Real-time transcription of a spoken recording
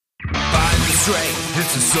strength,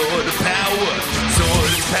 it's a sword of power.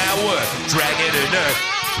 Sword is power, dragon and earth.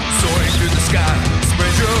 Soaring through the sky,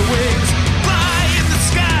 spread your wings. Fly in the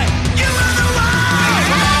sky, you are the one.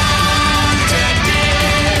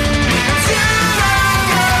 Protected, because you are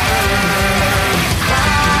Earth.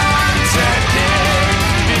 Protected,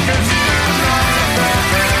 because you are Earth.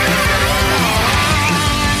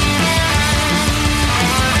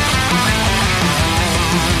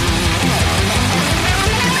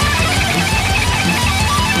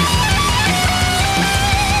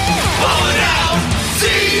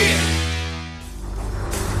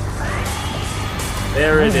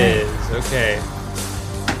 There it is. Okay.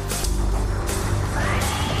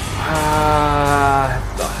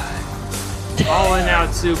 Falling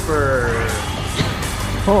Out Super.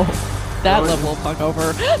 Oh, that level of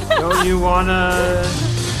hungover. Don't you wanna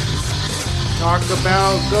talk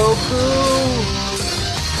about Goku?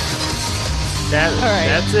 That's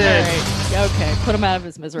it. All right. Okay, put him out of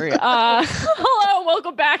his misery. Hello,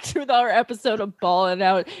 welcome back to another episode of Ballin'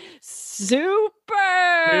 Out Super.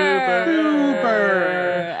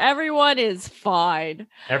 Everyone is fine.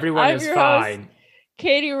 Everyone is fine. Host,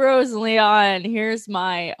 Katie Rose Leon. Here's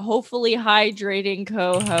my hopefully hydrating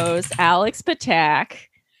co-host, Alex Patak.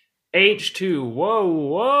 H2.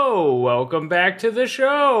 Whoa. Welcome back to the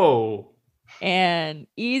show. And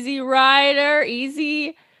Easy Rider,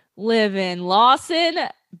 Easy Living, Lawson,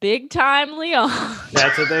 Big Time Leon.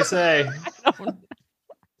 That's what they say.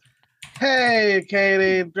 Hey,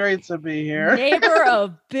 Katie, great to be here. Neighbor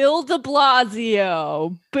of Bill de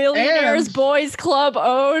Blasio, Billionaires Boys Club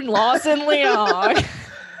own Lawson Leon.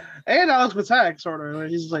 And Alex Patak, sort of.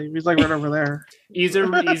 He's like right over there. Easy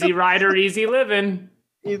rider, easy living.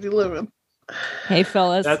 Easy living. Hey,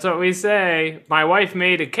 fellas. That's what we say. My wife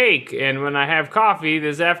made a cake, and when I have coffee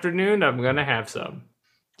this afternoon, I'm going to have some.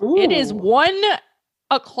 Ooh. It is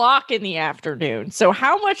 1:00 in the afternoon. So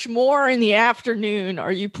how much more in the afternoon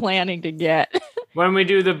are you planning to get? When we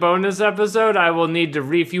do the bonus episode, I will need to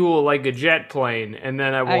refuel like a jet plane, and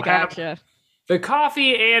then I will have the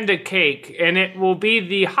coffee and a cake, and it will be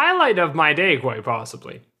the highlight of my day, quite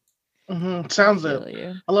possibly. Mm-hmm. Sounds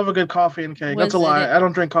it. I love a good coffee and cake. That's a lie. I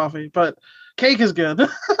don't drink coffee, but cake is good.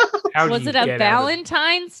 Was it a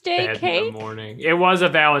Valentine's Day cake? In the morning. It was a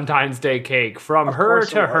Valentine's Day cake from her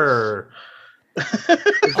to her.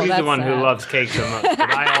 She's the one who loves cake so much,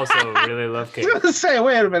 but I also really love cake. I was going to say,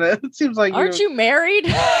 wait a minute. It seems like Aren't you married?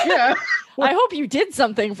 Yeah. I hope you did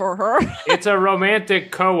something for her. It's a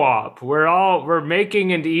romantic co-op. We're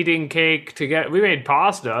making and eating cake together. We made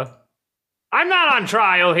pasta. I'm not on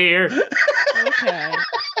trial here. Okay.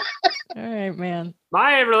 All right, man.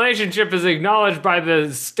 My relationship is acknowledged by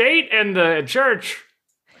the state and the church.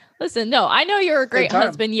 Listen, no, I know you're a great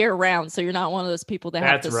husband year round, so you're not one of those people that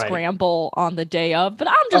have to scramble on the day of. But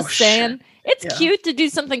I'm just saying, it's cute to do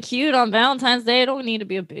something cute on Valentine's Day. It don't need to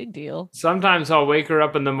be a big deal. Sometimes I'll wake her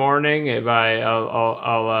up in the morning.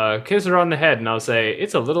 I'll kiss her on the head and I'll say,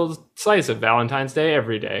 "It's a little slice of Valentine's Day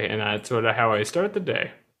every day," and that's how I start the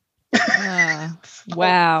day.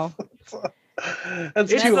 Wow.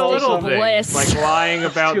 That's it's too a little bliss. thing, like lying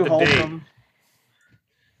about the date.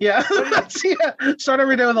 Yeah, start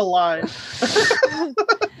every day with a lie.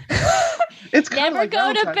 It's never like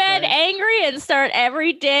go to bed angry and start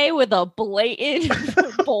every day with a blatant,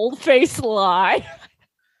 bold-faced lie.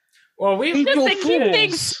 Well, we just to keep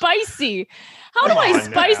things spicy. How do I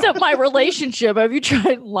spice up my relationship? Have you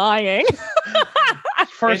tried lying?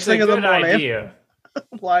 First thing in the morning. Idea.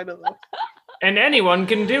 Lie to them. And anyone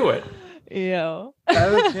can do it. Yeah.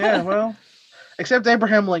 Well, except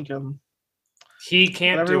Abraham Lincoln. He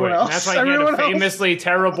can't do it. That's why he had a famously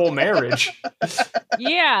terrible marriage.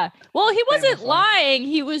 Yeah. Well, he wasn't lying.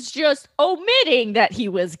 He was just omitting that he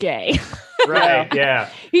was gay. Right, yeah.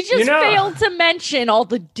 He just failed to mention all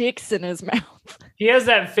the dicks in his mouth. He has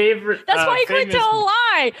that favorite... That's why he couldn't tell a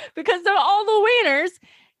lie, because of all the wieners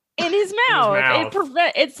in his mouth.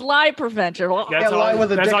 It's lie prevention. That's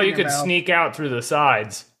all you could sneak out through the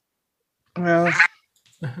sides. Well...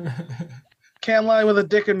 Can't lie with a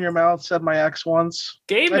dick in your mouth, said my ex once.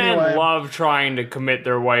 Gay men love trying to commit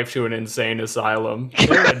their wife to an insane asylum.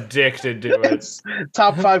 They're addicted to it.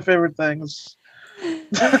 Top 5 favorite things.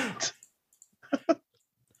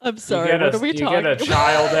 I'm sorry, what are we talking about? You get a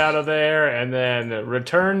child out of there and then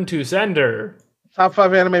return to sender. Top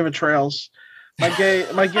 5 anime betrayals. My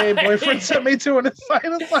gay boyfriend sent me to an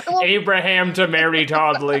insane asylum. Abraham to marry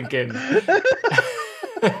Todd Lincoln.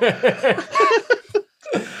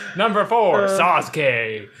 Number 4,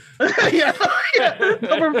 Sasuke. yeah.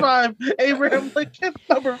 Number 5, Abraham Lincoln.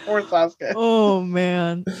 Number 4, Sasuke. Oh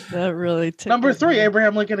man, that really. Number 3,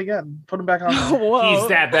 Abraham Lincoln again. Put him back on. He's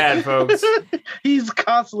that bad, folks. He's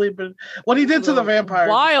constantly been. What he did to the vampires.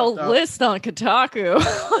 Wild list on Kotaku.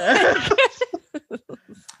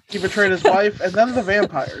 He betrayed his wife and then the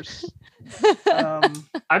vampires.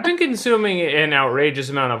 I've been consuming an outrageous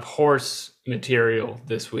amount of horse material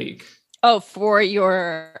this week. Oh, for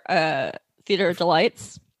your Theater of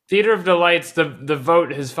Delights? Theater of Delights, the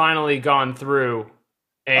vote has finally gone through.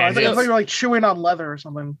 And I thought you were like chewing on leather or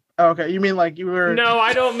something. Oh, okay, you mean like you were... No,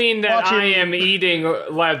 I don't mean that I am eating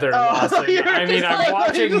leather. I mean, I'm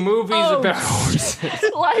watching movies about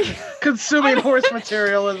horses. Like consuming horse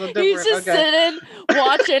material is a different... He's just sitting,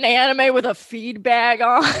 watching anime with a feed bag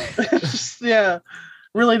on. Yeah,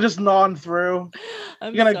 really just gnawing through.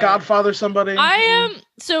 You're going to Godfather somebody? I am...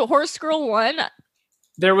 So, Horse Girl 1...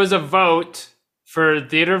 There was a vote for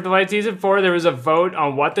Theater of Delight Season 4. There was a vote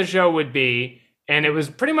on what the show would be. And it was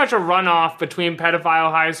pretty much a runoff between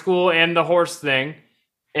Pedophile High School and the horse thing.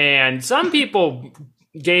 And some people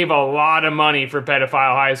gave a lot of money for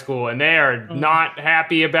Pedophile High School, and they are not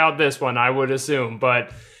happy about this one, I would assume.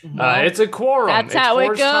 But it's a quorum. That's how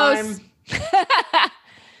it goes.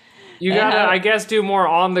 You gotta, I guess, do more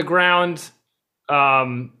on-the-ground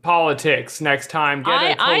politics next time.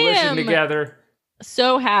 Get a coalition together.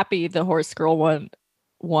 So happy the Horse Girl won.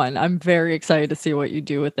 I'm very excited to see what you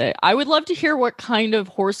do with it. I would love to hear what kind of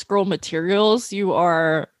Horse Girl materials you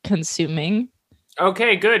are consuming.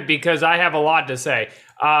 Okay, good, because I have a lot to say.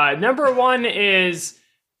 Number 1 is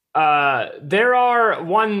there are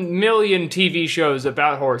 1 million TV shows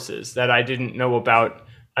about horses that I didn't know about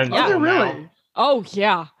until really? Oh,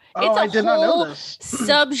 yeah. It's I did not know this.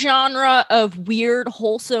 Subgenre of weird,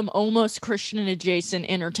 wholesome, almost Christian adjacent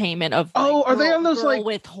entertainment of are they on those like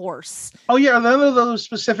with horse? Oh yeah, are they on those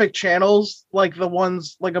specific channels, like the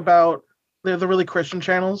ones like about the really Christian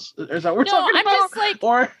channels? Is that what we're talking about? Just like,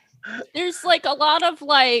 or there's like a lot of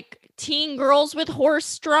like teen girls with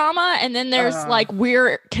horse drama, and then there's like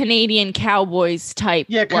weird Canadian cowboys type.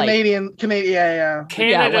 Yeah, Canadian, yeah.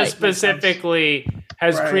 Canada specifically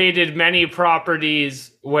has created many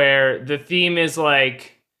properties where the theme is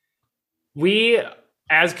like, we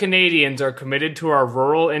as Canadians are committed to our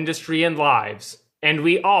rural industry and lives, and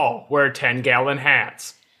we all wear 10-gallon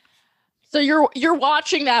hats. So you're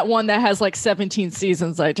watching that one that has like 17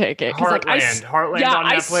 seasons, I take it. Heartland. Heartland on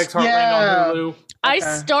Netflix, Heartland on Hulu. I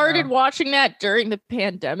started watching that during the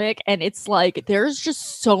pandemic, and it's like there's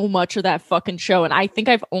just so much of that fucking show, and I think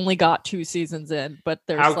I've only got 2 seasons in. But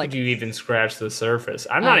there's how could you even scratch the surface?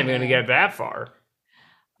 I'm not even going to get that far.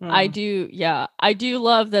 I do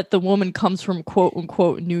love that the woman comes from quote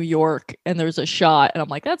unquote New York, and there's a shot, and I'm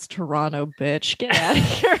like, that's Toronto, bitch. Get out of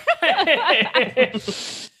here.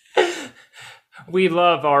 We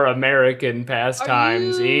love our American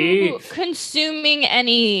pastimes. Are you consuming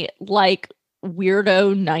any like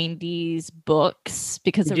weirdo 90s books?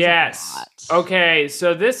 Because there's a lot. Okay,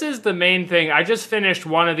 so this is the main thing. I just finished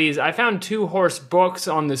one of these. I found 2 horse books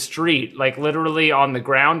on the street, like literally on the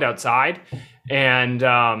ground outside, and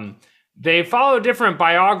they follow different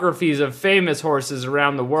biographies of famous horses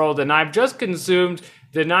around the world, and I've just consumed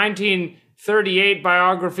the 1938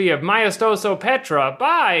 biography of Maestoso Petra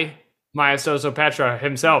by Maestoso Petra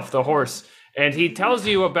himself, the horse. And he tells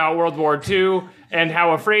you about World War II and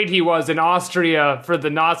how afraid he was in Austria for the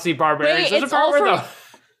Nazi barbarians. Wait,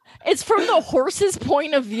 it's from the horse's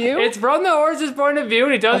point of view? It's from the horse's point of view,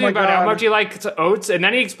 and he tells you about how much he likes oats, and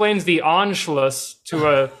then he explains the Anschluss to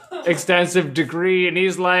a extensive degree, and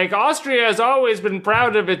he's like, Austria has always been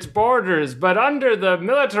proud of its borders, but under the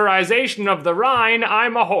militarization of the Rhine,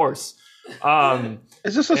 I'm a horse.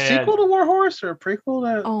 Is this a sequel to War Horse or a prequel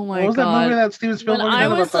to? Oh my god! What was that movie that Steven Spielberg made about? I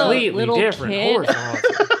was a little kid.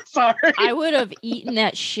 Sorry, I would have eaten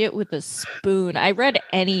that shit with a spoon. I read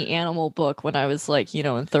any animal book when I was like, in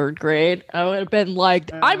 3rd grade. I would have been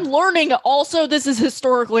like, I'm learning. Also, this is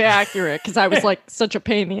historically accurate because I was like such a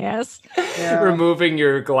pain in the ass. Yeah. Removing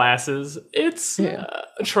your glasses. It's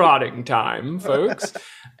trotting time, folks.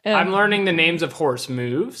 I'm learning the names of horse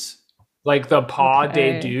moves, like the pas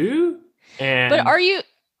de deux. But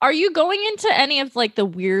are you going into any of like the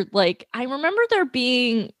weird, like I remember there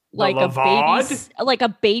being like a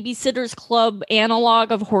Babysitter's Club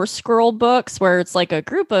analog of Horse Girl books where it's like a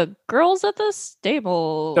group of girls at the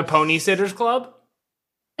stable. The Pony Sitters Club,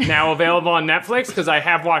 now available on Netflix, because I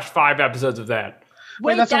have watched 5 episodes of that.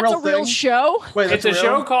 Wait, that's a real show? Wait, it's a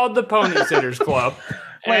show called The Pony Sitters Club.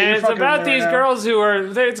 And it's about these girls who are,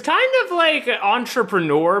 it's kind of like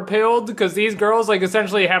entrepreneur pilled, because these girls like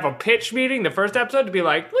essentially have a pitch meeting the first episode to be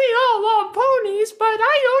like, we all love ponies, but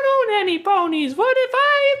I don't own any ponies. What if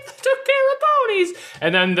I took care of ponies?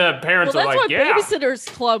 And then the parents are like, yeah. That's what Babysitter's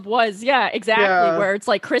Club was. Yeah, exactly. Yeah. Where it's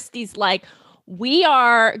like Christy's like, we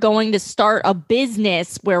are going to start a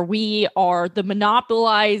business where we are the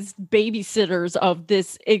monopolized babysitters of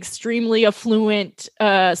this extremely affluent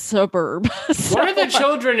suburb. One of the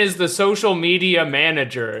children is the social media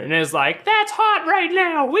manager and is like, that's hot right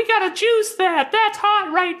now. We got to juice that. That's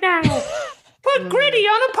hot right now. Put Gritty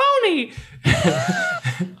on a pony.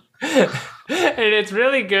 And it's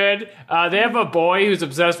really good. They have a boy who's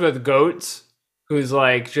obsessed with goats, who's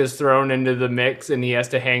like just thrown into the mix, and he has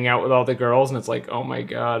to hang out with all the girls, and it's like, oh my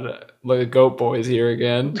god, look, Goat Boy's here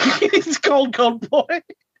again. He's called Goat Boy.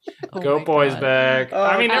 Goat Boy's back.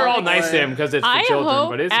 I mean, they're all nice to him because it's the children,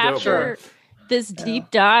 but it's Goat Boy. This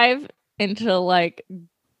deep dive into like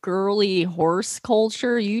girly horse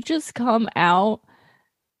culture, you just come out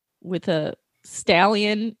with a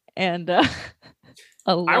stallion and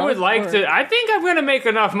I would like to. I think I'm going to make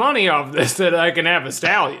enough money off this that I can have a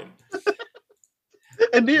stallion.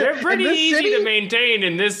 They're pretty easy to maintain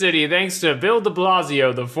in this city, thanks to Bill de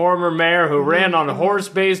Blasio, the former mayor who ran on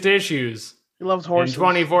horse-based issues. He loves horses. In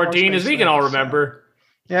 2014, as we can all remember.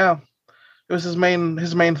 Yeah, it was his main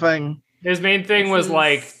thing. His main thing was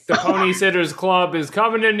like, the Pony Sitters Club is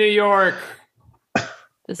coming to New York.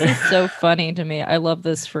 This is so funny to me. I love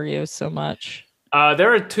this for you so much.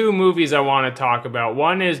 There are two movies I want to talk about.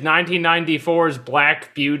 One is 1994's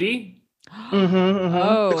Black Beauty.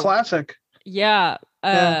 Oh, the classic. Yeah.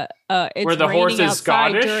 It's where the horse is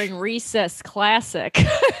Scottish during recess classic.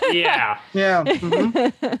 Yeah. Yeah.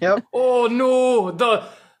 Yep. Oh no,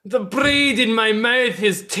 the bread in my mouth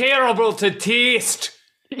is terrible to taste.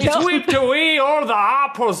 It's whipped away all the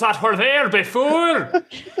apples that were there before.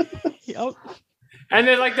 Yep. And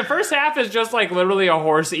then like the first half is just like literally a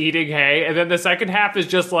horse eating hay, and then the second half is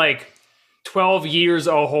just like 12 years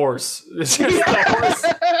a horse. It's just the horse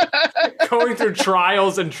going through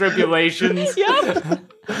trials and tribulations. Yep.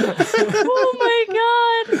 Oh my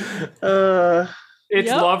god. Its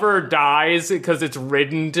lover dies because it's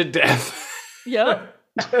ridden to death. Yep.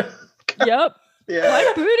 Yep. Yeah.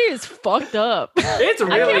 Black Beauty is fucked up. It's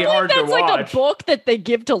really hard to watch. That's like a book that they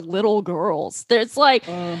give to little girls. There's like,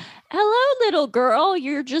 hello, little girl.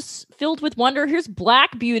 You're just filled with wonder. Here's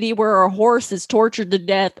Black Beauty, where a horse is tortured to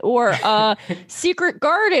death, or Secret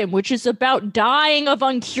Garden, which is about dying of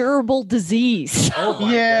incurable disease. Oh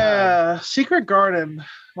my God. Secret Garden.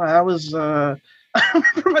 Wow, that was. I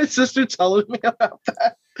remember my sister telling me about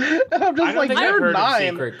that. And I'm just like, you're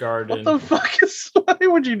 9. Secret Garden. What the fuck is? Why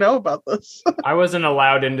would you know about this? I wasn't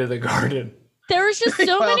allowed into the garden. There was just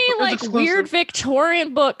so many like weird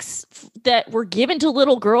Victorian books that were given to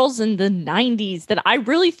little girls in the 90s that I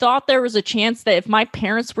really thought there was a chance that if my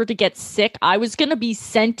parents were to get sick, I was going to be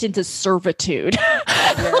sent into servitude.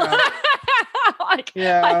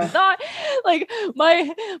 I thought like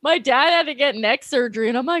my dad had to get neck surgery,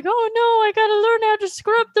 and I'm like, oh no, I gotta learn how to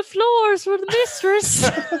scrub the floors for the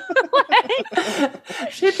mistress.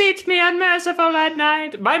 She beats me unmerciful at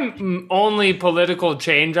night. My only political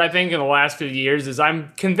change, I think, in the last few years is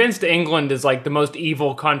I'm convinced England is like the most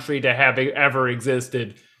evil country to have ever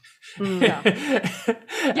existed. Yeah,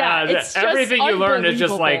 it's everything you learn is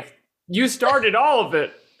just like, you started all of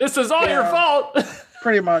it. This is all your fault.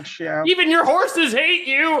 Pretty much, yeah. Even your horses hate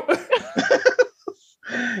you.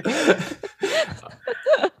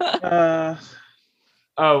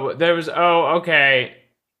 Okay.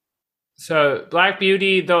 So Black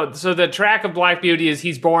Beauty, so the track of Black Beauty is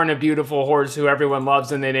he's born a beautiful horse who everyone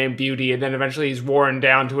loves and they name Beauty, and then eventually he's worn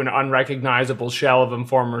down to an unrecognizable shell of him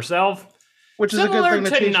former self. Which is a good thing to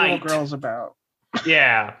teach little girls about.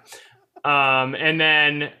 Yeah. And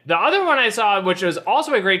then the other one I saw, which was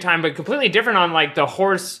also a great time, but completely different on like the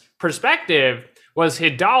horse perspective, was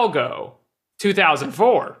Hidalgo,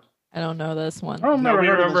 2004. I don't know this one. Nobody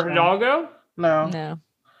remember Hidalgo? No.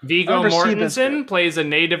 Viggo Mortensen plays a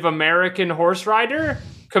Native American horse rider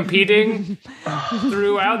competing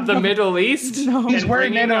throughout the Middle East. No. He's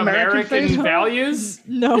wearing Native American values.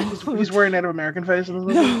 No. He's wearing Native American face in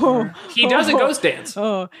this movie. He does a ghost dance.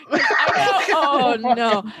 Oh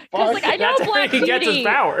no. Because like I know Black Beauty. He gets his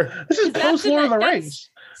power. This is post Lord of the Rings.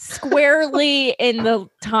 Squarely in the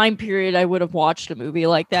time period I would have watched a movie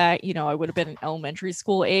like that. You know, I would have been in elementary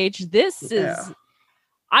school age. This is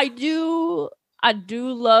I do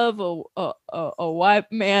love a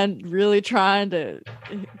white man really trying to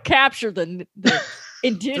capture the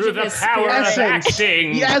indigenous through the power of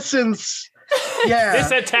acting. The essence Yeah.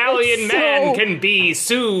 This Italian man can be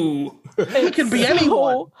Sue. He can be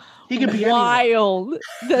anyone. He can be wild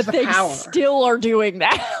that they still are doing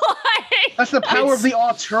that. That's the power of the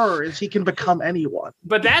auteur, is he can become anyone.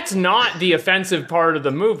 But that's not the offensive part of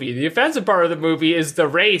the movie. The offensive part of the movie is the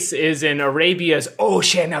race is in Arabia's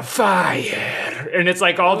Ocean of Fire. And it's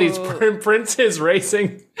like all these princes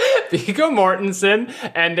racing Viggo Mortensen,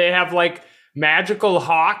 and they have like magical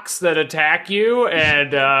hawks that attack you,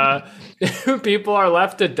 and people are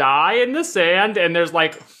left to die in the sand, and there's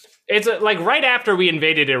like... It's like right after we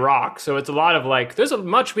invaded Iraq, so it's a lot of like, there's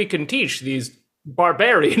much we can teach these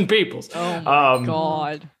barbarian peoples. Oh my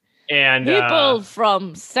God. And people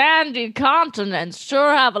from sandy continents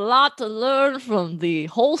sure have a lot to learn from the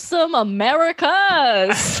wholesome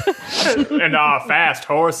Americas. And our fast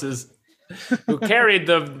horses who carried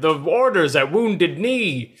the orders at Wounded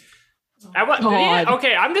Knee.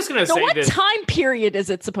 Okay, I'm just going to say this. What time period is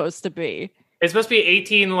it supposed to be? It's supposed to be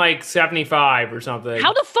 1875 or something.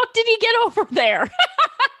 How the fuck did he get over there?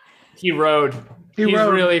 He rode. He's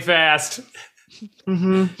really fast.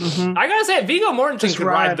 Mm-hmm. I gotta say, Viggo Mortensen could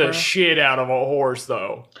ride the shit out of a horse,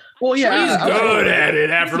 though. Well, yeah, he's good at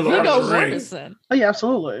it after the race. Oh, yeah,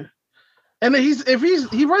 absolutely. And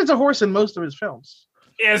he rides a horse in most of his films.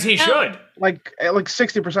 As he should. Like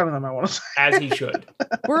 60% of them, I want to say. As he should.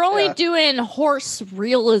 We're only doing horse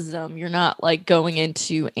realism. You're not like going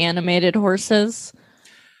into animated horses.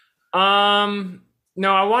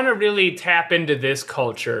 No, I want to really tap into this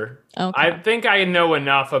culture. Okay. I think I know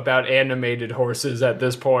enough about animated horses at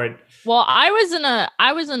this point. Well, I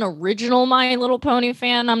was an original My Little Pony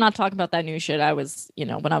fan. I'm not talking about that new shit. I was,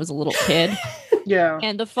 when I was a little kid. Yeah.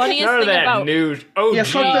 And the funniest thing about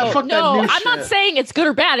fuck that new I'm not saying it's good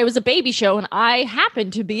or bad. It was a baby show, and I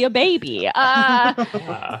happened to be a baby.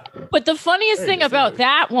 But the funniest thing about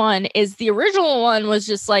that one is the original one was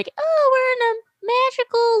just like, oh, we're in a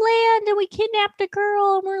magical land, and we kidnapped a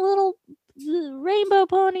girl, and we're little rainbow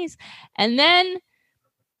ponies. And then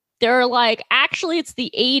they're like, actually, it's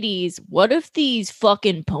the 80s. What if these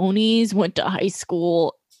fucking ponies went to high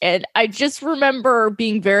school? And I just remember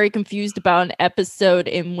being very confused about an episode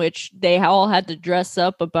in which they all had to dress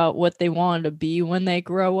up about what they wanted to be when they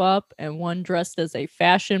grow up. And one dressed as a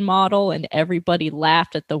fashion model, and everybody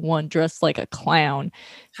laughed at the one dressed like a clown.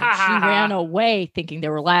 She ran away thinking they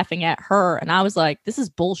were laughing at her. And I was like, this is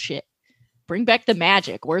bullshit. Bring back the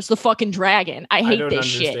magic. Where's the fucking dragon? I hate this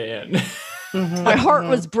shit. My heart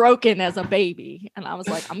was broken as a baby, and I was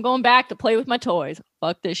like, I'm going back to play with my toys.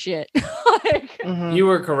 Fuck this shit. You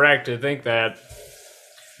were correct to think that.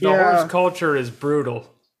 The horse culture is brutal.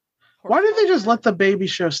 Why didn't they just let the baby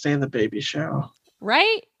show stay the baby show?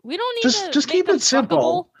 Right? We don't need to just keep it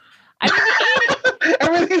simple. I mean,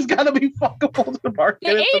 everything's got to be fuckable to market.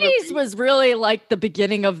 The 80s was really like the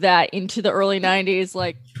beginning of that into the early 90s,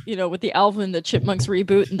 like, with the Alvin and the Chipmunks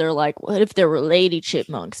reboot, and they're like, what if there were lady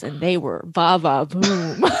chipmunks and they were va-va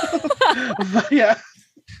boom? Yeah.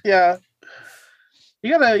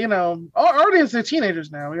 You gotta, our audience, they're teenagers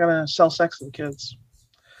now. We gotta sell sex to the kids.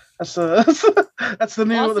 That's the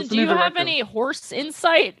new. Austin, do you have any horse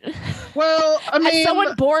insight? Well, I mean, as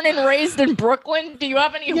someone born and raised in Brooklyn, do you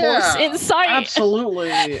have any horse insight?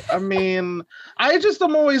 Absolutely. I mean, I just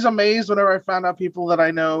am always amazed whenever I find out people that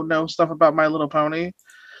I know stuff about My Little Pony.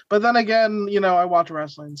 But then again, I watch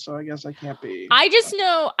wrestling, so I guess I can't be. I just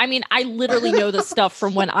know. I mean, I literally know the stuff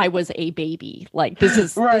from when I was a baby. Like this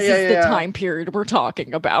is the time period we're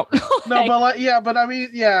talking about. No, but but I mean,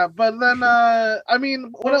 but then I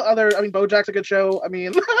mean, what other? I mean, BoJack's a good show. I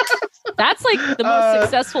mean, that's like the most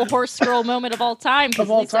successful horse girl moment of all time. Because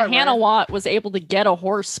Lisa Hannah Watt was able to get a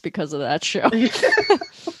horse because of that show.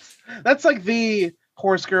 That's like the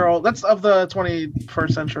horse girl. That's of the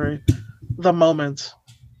 21st century. The moment.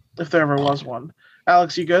 If there ever was one.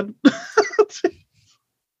 Alex, you good?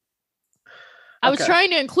 I was trying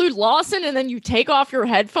to include Lawson, and then you take off your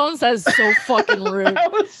headphones. That is so fucking rude.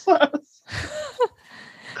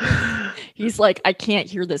 He's like, I can't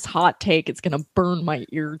hear this hot take. It's going to burn my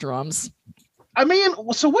eardrums. I mean,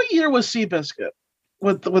 so what year was Seabiscuit?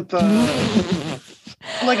 With the...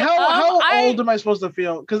 Like, how old am I supposed to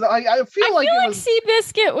feel? Because I feel like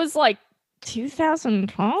Seabiscuit was like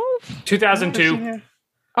 2012? 2002.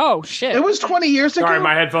 Oh, shit. It was 20 years ago? Sorry,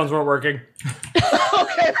 my headphones weren't working.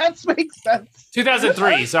 Okay, that makes sense.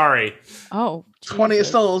 2003, sorry. Oh, 20 is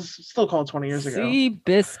still called 20 years ago.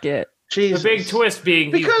 Seabiscuit. Jesus. The big twist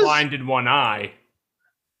being he's blind in one eye.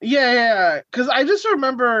 Yeah. Because I just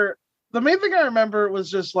remember, the main thing I remember was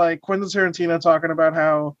just like Quentin Tarantino talking about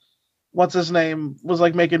how, what's his name, was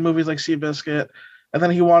like making movies like Seabiscuit, and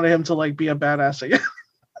then he wanted him to like be a badass again.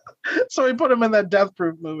 So he put him in that Death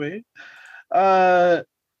Proof movie.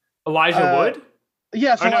 Elijah Wood?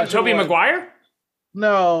 Yes. Oh, no, Tobey Maguire?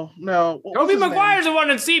 No. Tobey Maguire's the one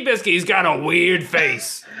in Seabiscuit. He's got a weird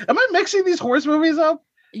face. Am I mixing these horse movies up?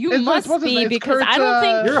 You must be, because I don't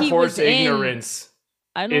think your he horse was ignorance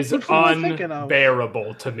is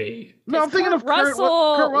unbearable to me. No, I'm thinking of Kurt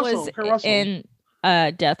Russell. Kurt Russell in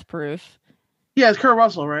Death Proof. Yeah, it's Kurt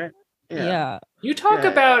Russell, right? Yeah. You talk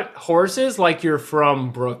about horses like you're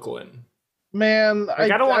from Brooklyn. Man, I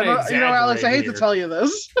don't want to exaggerate. Alex, I hate to tell you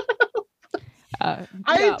this.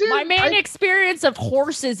 My main experience of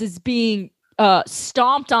horses is being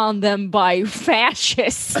stomped on them by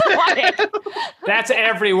fascists. That's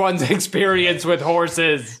everyone's experience with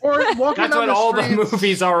horses. Or walking That's what all the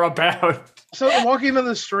movies are about. So walking in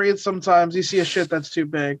the streets, sometimes you see a shit that's too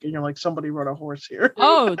big, and you're like, somebody rode a horse here.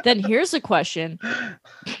 Oh, then here's a question.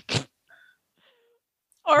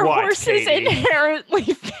 Are horses inherently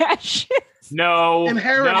fascist? No, no.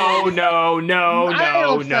 For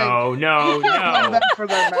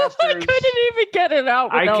their masters. I couldn't even get it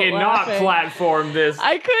out. I cannot platform this.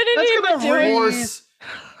 I couldn't even do horse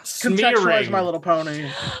contextualize My Little Pony.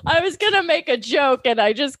 I was gonna make a joke and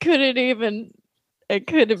I just couldn't even. I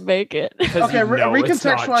couldn't make it. Okay,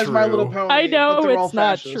 recontextualize My Little Pony. I know it's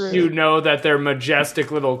not true. You know that they're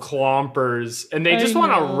majestic little clompers, and they just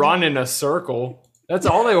want to run in a circle. That's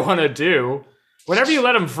all they want to do. Whenever you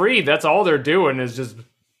let them free, that's all they're doing is just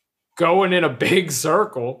going in a big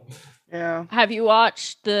circle. Yeah. Have you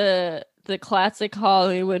watched the classic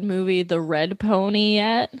Hollywood movie, The Red Pony,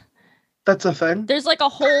 yet? That's a thing. There's like a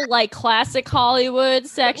whole like classic Hollywood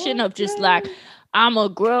section of just like, I'm a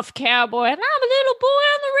gruff cowboy and I'm a little boy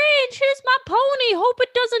on the range. Here's my pony. Hope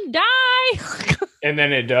it doesn't die. And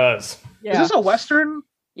then it does. Yeah. Is this a Western?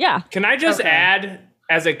 Yeah. Can I just add,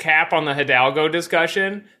 as a cap on the Hidalgo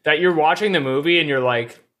discussion, that you're watching the movie and you're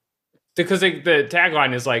like, because the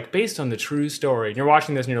tagline is like, based on the true story. And you're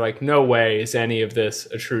watching this and you're like, no way is any of this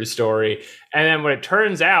a true story. And then what it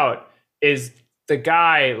turns out is the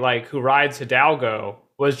guy like who rides Hidalgo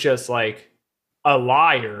was just like a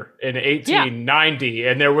liar in 1890.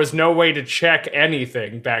 And there was no way to check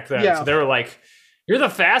anything back then. Yeah. So they were like, you're the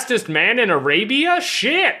fastest man in Arabia?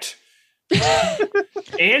 Shit.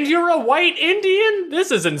 And you're a white Indian?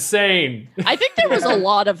 This is insane. I think there was a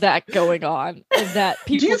lot of that going on, and that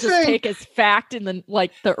people just take as fact in the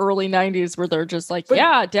early 90s, where they're just like,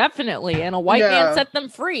 yeah, definitely, and a white man set them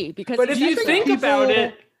free. Because if you think about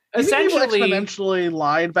it, essentially exponentially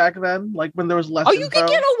lied back then, like when there was less. Oh, you could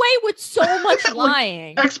get away with so much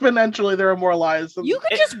lying. Exponentially, there are more lies. You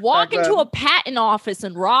could just walk into a patent office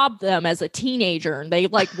and rob them as a teenager, and they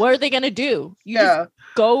like, what are they going to do? You just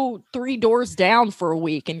go 3 doors down for a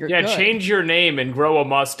week, and you're good. Change your name and grow a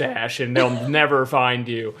mustache, and they'll never find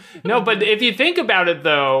you. No, but if you think about it,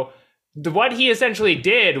 though. What he essentially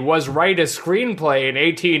did was write a screenplay in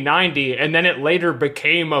 1890, and then it later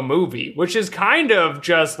became a movie, which is kind of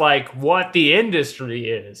just like what the industry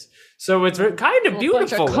is. So it's kind of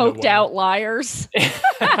beautiful. Bunch of coked out liars.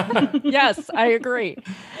 Yes, I agree.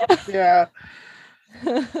 Yeah.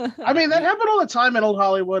 I mean, that happened all the time in old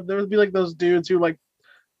Hollywood. There would be like those dudes who like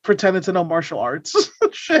pretended to know martial arts.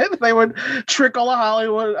 Shit. They would trick all of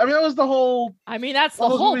Hollywood. I mean, that was the whole... I mean, that's the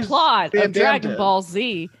whole plot of Dragon Ball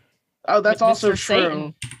Z. Oh, that's also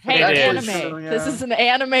true. Hey, anime. This is an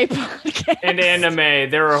anime podcast. And anime.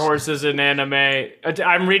 There are horses in anime.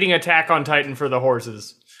 I'm reading Attack on Titan for the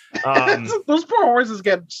horses. Those poor horses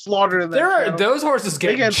get slaughtered in that. Those horses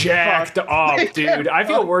get jacked up, dude. I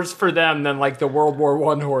feel worse for them than like the World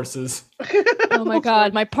War I horses. Oh my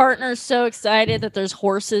god, my partner's so excited that there's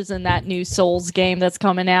horses in that new Souls game that's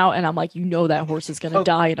coming out, and I'm like, that horse is gonna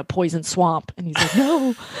die in a poison swamp, and he's like,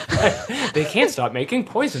 no. They can't stop making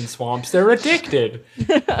poison swamps. They're addicted.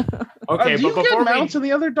 Okay, do you get mounts in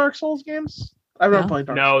the other Dark Souls games? I've never played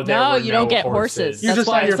Dark Souls. No, you don't get horses. You that's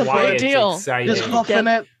why it's a big deal. Just huffing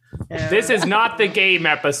it. Yeah. This is not the game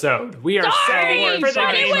episode. We are saving for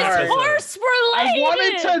the game episode. Horse related. I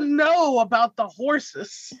wanted to know about the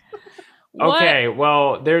horses. Okay,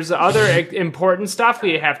 well, there's other important stuff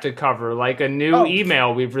we have to cover, like a new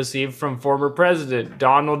email we've received from former President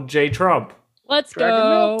Donald J. Trump. Let's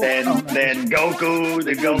go. And then Goku,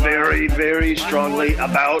 they go very, very strongly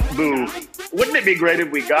about Boo. Wouldn't it be great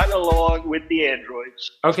if we got along with the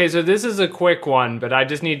androids? Okay, so this is a quick one, but I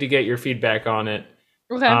just need to get your feedback on it.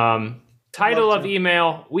 Okay. Title of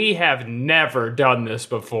email, we have never done this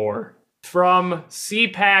before. From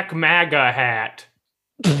CPAC MAGA Hat.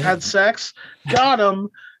 Had sex, got him,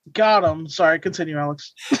 Got him. Sorry, continue,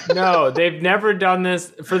 Alex. No, they've never done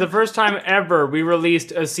this. For the first time ever, we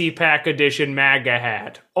released a CPAC edition MAGA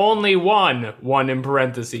hat. Only one in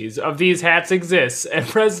parentheses, of these hats exists, and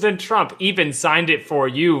President Trump even signed it for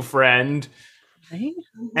you, friend.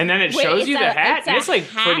 And then it shows you the hat. It's like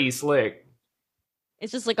hat? Pretty slick.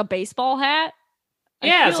 It's just like a baseball hat?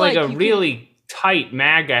 Yeah, it's like a really tight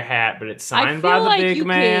MAGA hat, but it's signed by the big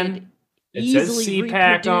man. It says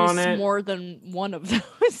CPAC on it. More than one of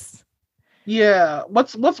those. Yeah.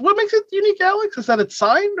 What makes it unique, Alex? Is that it's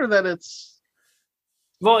signed or that it's...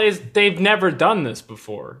 Well, they've never done this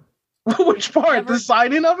before. Which part? Never. The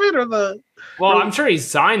signing of it or the... Well, I'm sure he's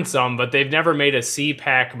signed some, but they've never made a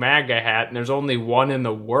CPAC MAGA hat, and there's only one in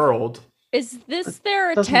the world. Is this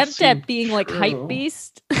their attempt at being like hype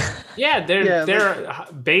beast? Yeah, they're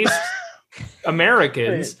based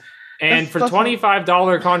Americans. And for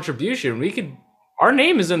 $25 contribution, our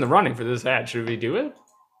name is in the running for this ad. Should we do it?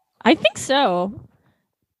 I think so.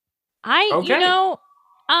 I'm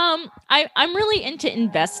really into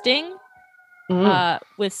investing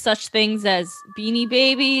with such things as Beanie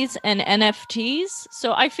Babies and NFTs.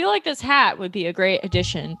 So I feel like this hat would be a great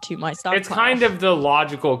addition to my stock. It's kind of the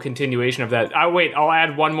logical continuation of that. I'll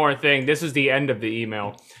add one more thing. This is the end of the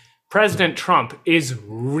email. President Trump is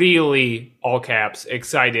really, all caps,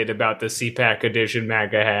 excited about the CPAC edition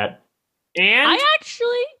MAGA hat. And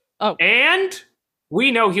and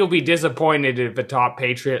we know he'll be disappointed if a top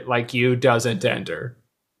patriot like you doesn't enter.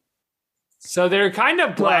 So they're kind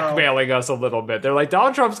of blackmailing us a little bit. They're like,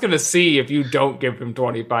 Donald Trump's going to see if you don't give him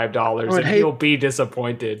 $25 and he'll be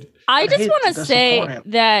disappointed. I just want to say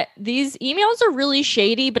that these emails are really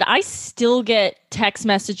shady, but I still get text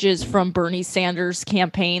messages from Bernie Sanders'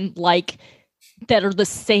 campaign that are the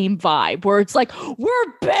same vibe, where it's like,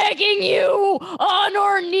 we're begging you on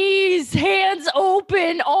our knees, hands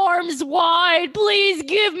open, arms wide, please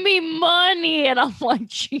give me money. And I'm like,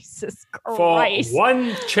 Jesus Christ. For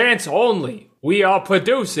one chance only, we are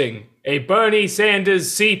producing a Bernie Sanders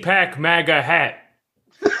CPAC MAGA hat.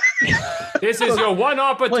 This is your one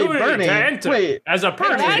opportunity to enter as a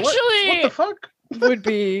patriot. Actually, what the fuck? Would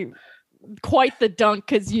be quite the dunk,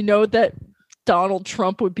 because you know that Donald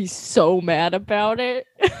Trump would be so mad about it.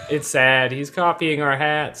 It's sad. He's copying our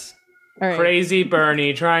hats. Right. Crazy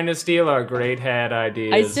Bernie trying to steal our great hat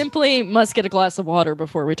ideas. I simply must get a glass of water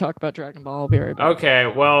before we talk about Dragon Ball. I'll be right back. Okay,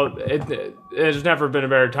 well, there's never been a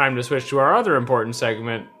better time to switch to our other important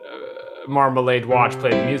segment, Marmalade Watch,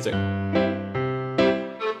 play the music.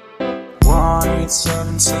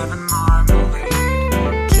 1877 Marmalade,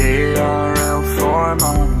 KRL for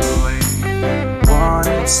Marmalade.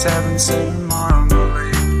 1877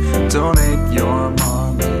 Marmalade, donate your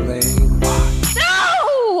Marmalade Watch.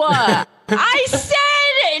 No! I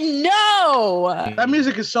said no! That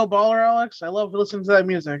music is so baller, Alex. I love listening to that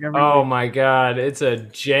music. Oh my god, it's a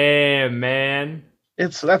jam, man.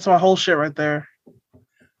 That's my whole shit right there.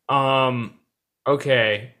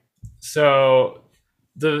 Okay. So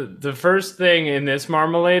the first thing in this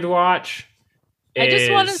Marmalade Watch is... I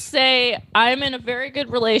just want to say I'm in a very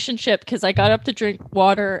good relationship because I got up to drink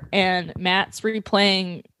water and Matt's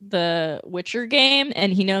replaying the Witcher game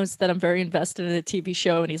and he knows that I'm very invested in the TV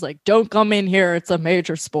show and he's like, don't come in here. It's a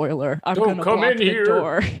major spoiler. I'm going to block in the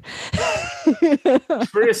door.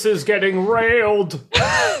 Chris is getting railed.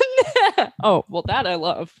 Oh, well, that I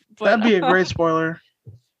love. But, that'd be a great spoiler.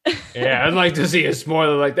 Yeah, I'd like to see a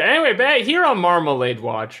spoiler like that. Anyway, back here on Marmalade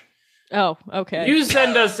Watch. Oh, okay. You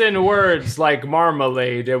send us in words like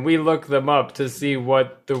marmalade, and we look them up to see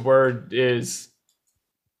what the word is.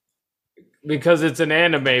 Because it's an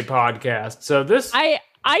anime podcast. So this... I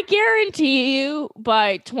guarantee you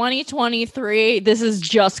by 2023, this is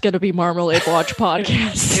just going to be Marmalade Watch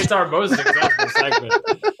podcast. It's our most successful segment.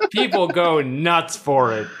 People go nuts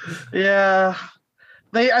for it. Yeah.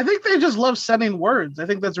 I think they just love sending words. I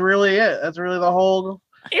think that's really it. That's really the whole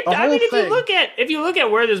thing. If you look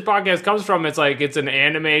at where this podcast comes from, it's like it's an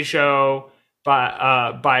anime show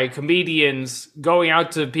by comedians going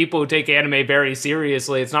out to people who take anime very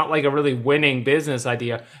seriously. It's not like a really winning business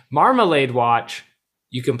idea. Marmalade Watch,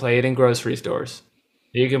 you can play it in grocery stores.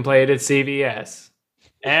 You can play it at CVS.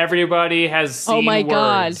 Everybody has seen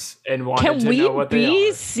words and wanted to know what they are. Can we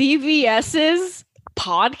be CVS's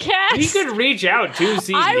podcast? We could reach out to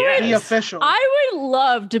CVS. The official. I would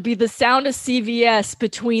love to be the sound of CVS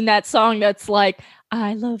between that song that's like,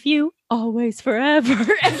 I love you always forever.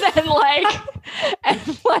 And then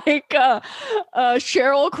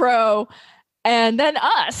Sheryl Crow. And then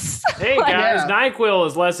us. Hey guys, NyQuil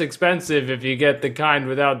is less expensive if you get the kind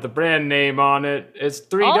without the brand name on it. It's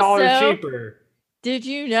 $3 cheaper. Did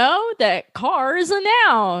you know that car is a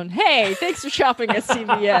noun? Hey, thanks for shopping at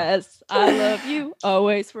CVS. I love you,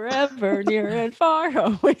 always, forever, near and far,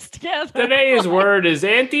 always together. Today's word is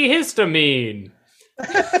antihistamine.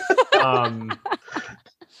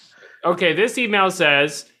 Okay, this email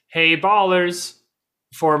says, "Hey, ballers.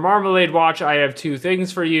 For Marmalade Watch, I have 2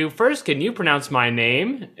 things for you. First, can you pronounce my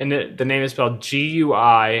name?" And the name is spelled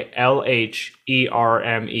Guilherme.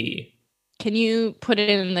 Can you put it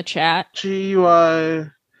in the chat?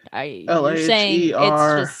 Guilherme. You're saying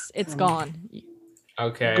it's gone.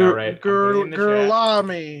 Okay, all right.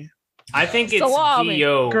 Guilherme. I think it's Salami.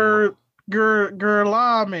 Guillaume.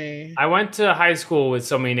 Guilherme. I went to high school with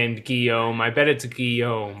somebody named Guillaume. I bet it's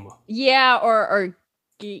Guillaume. Yeah, or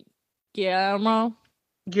Guillermo.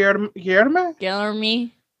 Guilherme.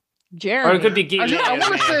 Jeremy. Or it could be Guillaume. I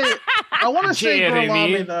want to say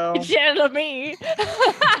Guilherme though. Jeremy.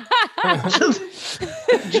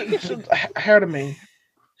 Jeremy.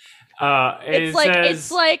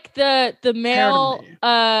 It's like the male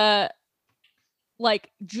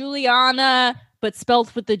like Juliana, but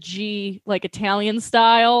spelled with the G, like Italian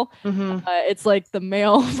style. Mm-hmm. It's like the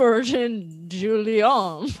male version,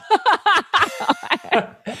 Julian.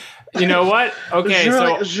 You know what? Okay,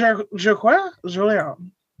 Julien.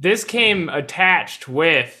 This came attached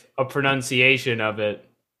with a pronunciation of it.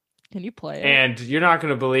 Can you play it? And you're not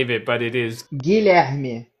going to believe it, but it is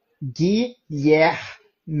Guilherme.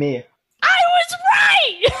 I was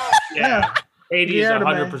right! Yeah. 80 is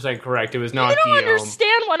 100% correct. It was not You don't Guillaume.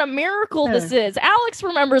 understand what a miracle this is. Alex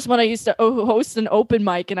remembers when I used to host an open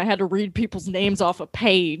mic and I had to read people's names off a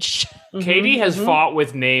page. Katie has fought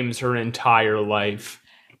with names her entire life.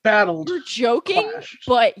 Battled. You're joking? Clashed.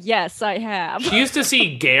 But yes, I have. She used to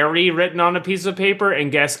see Gary written on a piece of paper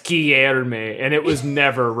and guess Guilherme, and it was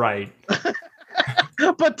never right.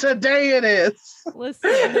 But today it is. Listen,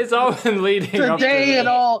 It's all been leading up to Today this.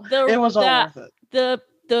 it was all worth it.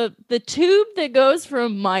 the tube that goes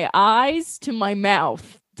from my eyes to my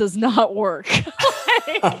mouth does not work.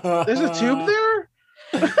 There's a tube there?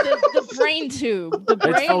 the brain tube. The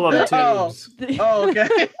brain It's full of tubes. Oh,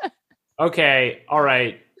 okay. Okay, all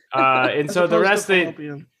right. And so the rest of it,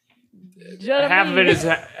 half of it is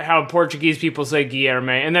how Portuguese people say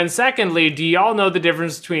Guilherme. And then secondly, do y'all know the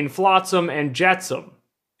difference between flotsam and jetsam?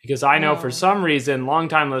 Because I know for some reason,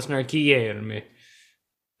 longtime listener, Guilherme.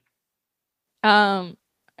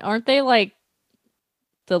 Aren't they like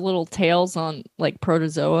the little tails on like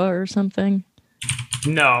protozoa or something?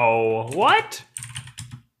 No. What?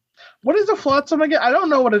 What is a flotsam again? I don't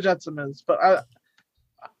know what a jetsam is, but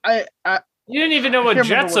I You didn't even know what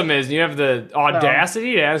jetsam is. And you have the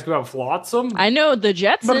audacity to ask about flotsam? I know the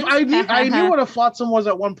Jetsons. But I knew what a flotsam was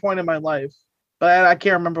at one point in my life, but I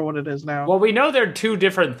can't remember what it is now. Well, we know they're 2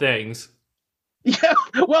 different things. Yeah.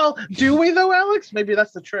 Well, do we though, Alex? Maybe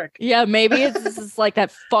that's the trick. Yeah, maybe it's like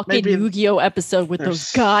that fucking Yu-Gi-Oh episode with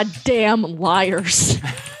those goddamn liars.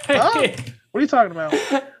 Oh, what are you talking about?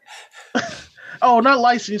 Oh, not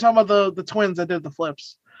Lyson. You're talking about the twins that did the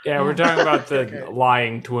flips. Yeah, we're talking about the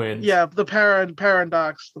lying twins. Yeah, the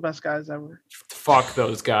Paradox, the best guys ever. Fuck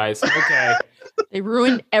those guys. Okay. They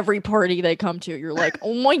ruin every party they come to. You're like,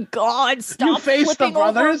 oh my god, stop face the flipping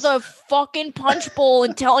over brothers? the fucking punch bowl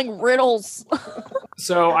and telling riddles.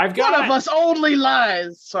 So I've got... One of us only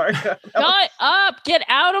lies. Sorry. Shut up! Get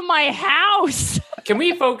out of my house! Can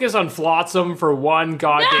we focus on flotsam for one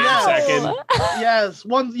goddamn second? Yes,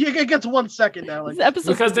 it gets 1 second, Alex. This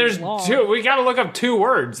episode Because there's long. 2. We gotta look up 2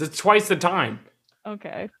 words. It's twice the time. Okay.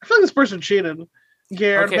 I feel like this person cheated.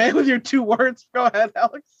 Garrett, Okay. with your 2 words. Go ahead,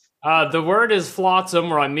 Alex. The word is flotsam.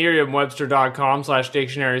 We're on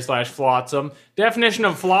merriam-webster.com/dictionary/flotsam. Definition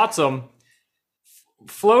of flotsam: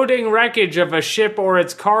 floating wreckage of a ship or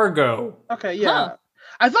its cargo. Okay, yeah. Huh.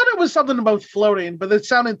 I thought it was something about floating, but it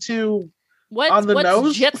sounded too on the nose.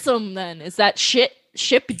 What's jetsam then? Is that ship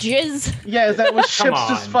jizz? Yeah, is that what Come ships on.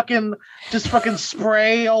 just fucking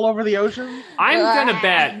spray all over the ocean? I'm gonna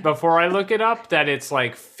bet before I look it up that it's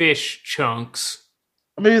like fish chunks.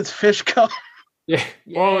 Maybe it's fish cum. Yeah.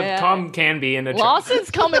 Well, Yeah. cum can be in a chunk.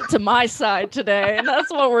 Lawson's coming to my side today, and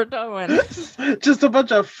that's what we're doing. Just a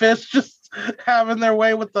bunch of fish just having their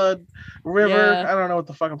way with the river. Yeah. I don't know what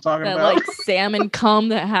the fuck I'm talking That about. like salmon cum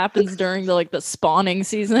that happens during the spawning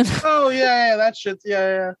season. Oh yeah, that shit.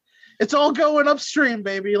 Yeah. It's all going upstream,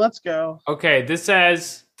 baby. Let's go. Okay, this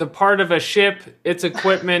says the part of a ship, its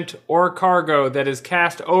equipment, or cargo that is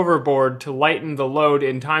cast overboard to lighten the load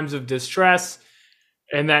in times of distress,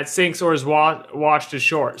 and that sinks or is washed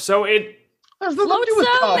ashore. So it... Has nothing to do with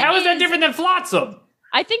Flotsam? cum. How is that different than flotsam?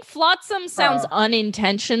 I think flotsam sounds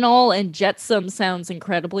unintentional, and jetsam sounds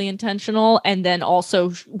incredibly intentional, and then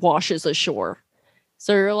also washes ashore.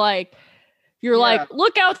 So you're like,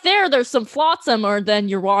 look out there, there's some flotsam, or then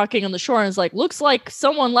you're walking on the shore and it's like, looks like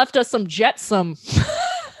someone left us some jetsam.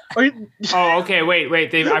 Okay,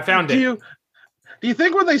 wait, I found it. Do you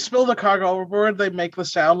think when they spill the cargo overboard, they make the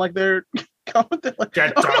sound like they're coming? Like,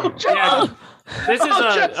 jetsam. Yeah. This is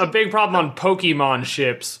a big problem on Pokemon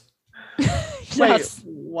ships. Yes.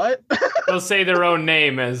 Wait, what? They'll say their own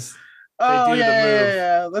name as they do the move.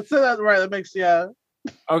 Yeah. Let's say that right. That makes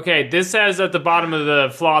Okay, this says at the bottom of the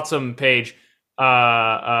Flotsam page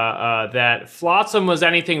that Flotsam was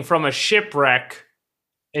anything from a shipwreck,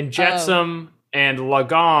 and Jetsam and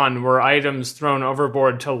Lagoon were items thrown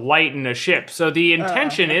overboard to lighten a ship. So the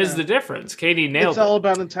intention is the difference. Katie nailed it. It's all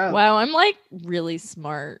about intent. Wow, I'm like really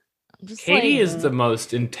smart. I'm just Katie is the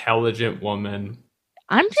most intelligent woman.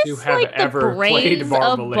 I'm just like the brains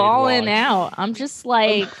of balling out. I'm just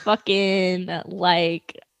like fucking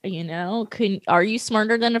like, you know, are you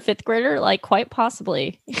smarter than a fifth grader? Like quite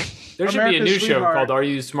possibly. There should be a new show called Are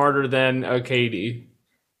You Smarter Than a Katie?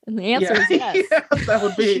 And the answer is yes. Yeah, that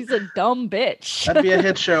would be. She's a dumb bitch. That'd be a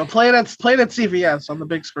hit show. Play it at CVS on the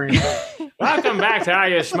big screen. Welcome back to Are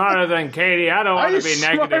You Smarter Than Katie? I don't want to be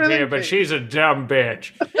negative here, but she's a dumb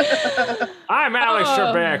bitch. I'm Alex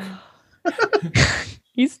Trebek.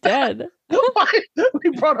 He's dead. We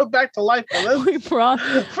brought him back to life for this.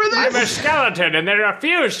 I'm a skeleton, and they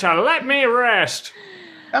refuse to let me rest.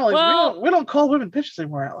 Alex, we don't call women bitches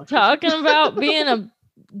anymore, Alex. Talking about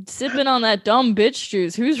sipping on that dumb bitch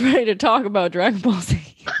juice. Who's ready to talk about Dragon Ball Z?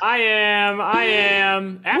 I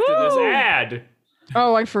am. After this ad.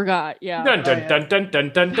 Oh, I forgot. Yeah. Dun dun dun dun dun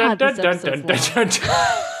dun dun dun dun dun dun.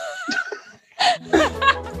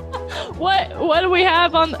 What do we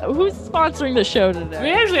have on? Who's sponsoring the show today?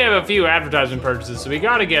 We actually have a few advertisement purchases, so we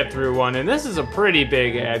got to get through one. And this is a pretty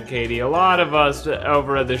big ad, Katie. A lot of us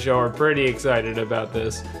over at the show are pretty excited about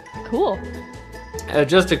this. Cool.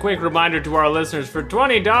 Just a quick reminder to our listeners, for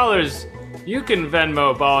 $20, you can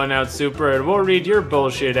Venmo Ballin' Out Super, and we'll read your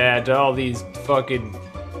bullshit ad to all these fucking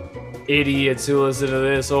idiots who listen to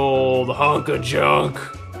this old hunk of junk.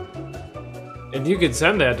 And you can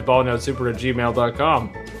send that to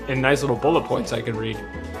ballingoutsuper@gmail.com in nice little bullet points I can read.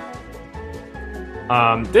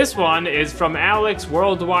 This one is from Alex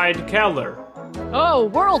Worldwide Keller. Oh,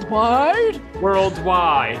 worldwide?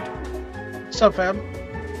 Worldwide. What's up, fam?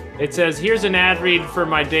 It says, here's an ad read for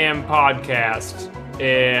my damn podcast.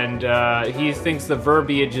 And he thinks the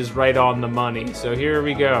verbiage is right on the money. So here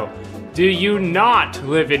we go. Do you not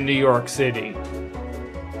live in New York City?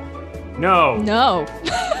 No. No.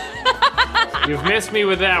 You've missed me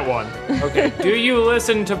with that one. Okay. Do you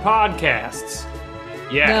listen to podcasts?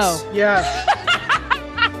 Yes. No. Yeah.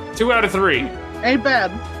 2 out of 3. Ain't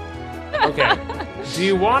bad. Okay. Do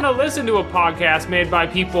you want to listen to a podcast made by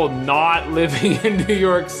people not living in New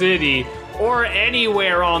York City or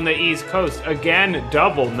anywhere on the East Coast? Again,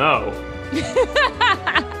 double no.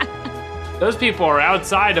 Those people are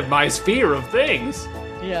outside of my sphere of things.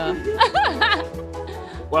 Yeah.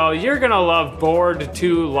 Well, you're gonna love Bored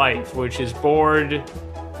to Life, which is bored,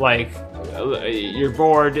 like, you're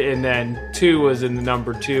bored, and then 2 is in the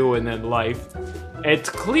number 2, and then life. It's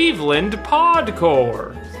Cleveland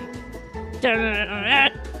Podcore.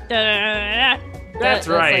 That's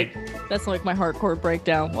right. That's like my hardcore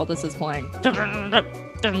breakdown while this is playing.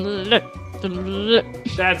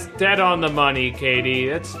 That's dead on the money, Katie.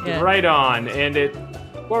 That's right on. And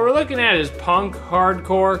what we're looking at is punk,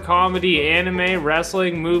 hardcore, comedy, anime,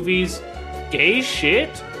 wrestling, movies, gay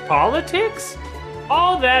shit, politics,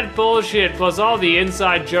 all that bullshit, plus all the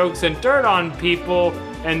inside jokes and dirt on people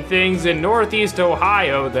and things in Northeast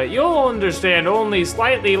Ohio that you'll understand only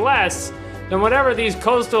slightly less than whatever these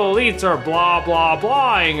coastal elites are blah blah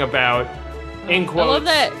blahing about. In quotes. I love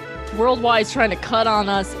that Worldwide's trying to cut on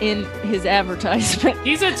us in his advertisement.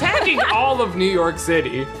 He's attacking all of New York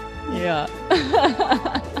City. Yeah.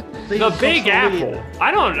 The Big Apple.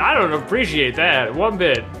 I don't appreciate that one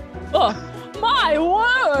bit. Oh, my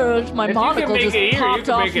word! My monocle just popped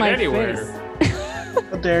off my face.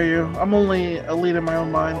 How dare you? I'm only a lead in my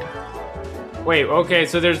own mind. Wait, okay,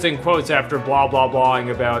 so there's in quotes after blah blah blahing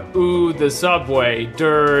about ooh the subway,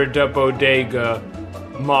 da bodega,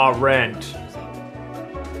 ma rent.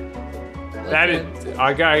 That is,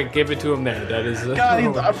 I gotta give it to him there. That is.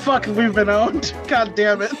 Fuck, we've been owned. God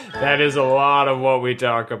damn it. That is a lot of what we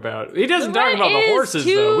talk about. He doesn't talk about the horses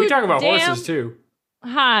though. We talk about horses too.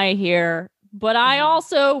 High here, but I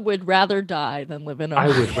also would rather die than live in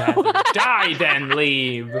Ohio. I would rather die than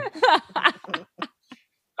leave.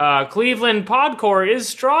 Cleveland Podcore is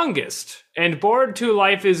strongest, and Bored to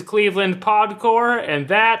Life is Cleveland Podcore, and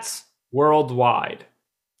that's worldwide.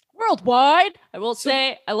 Worldwide. I will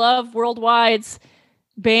say I love Worldwide's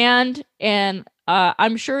band, and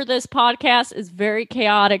I'm sure this podcast is very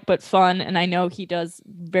chaotic but fun, and I know he does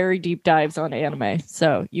very deep dives on anime,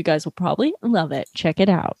 so you guys will probably love it. Check it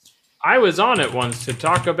out. I was on it once to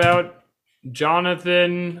talk about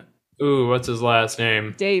Jonathan. Ooh, what's his last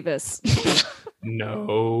name? Davis.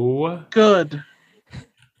 No. Good.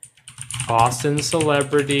 Boston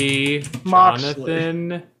celebrity.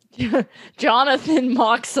 Moxley. Jonathan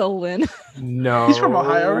Moxley. No. He's from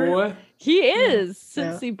Ohio, right? He is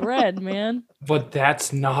Cincy bred, man. But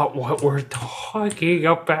that's not what we're talking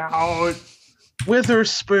about.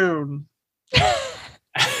 Witherspoon.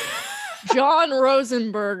 John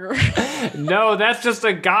Rosenberger. No, that's just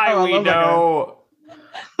a guy we know.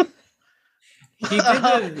 He did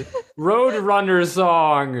the Roadrunner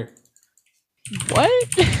song. What?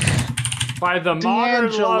 By the Modern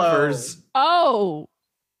D'Angelo. Lovers. Oh.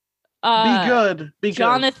 Be good.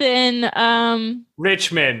 Jonathan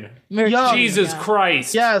Richmond. Young. Jesus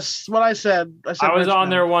Christ. Yes, what I said. I was Richmond. on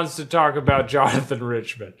there once to talk about Jonathan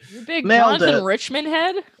Richmond. You big Nailed Jonathan it. Richmond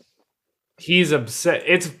head? He's upset.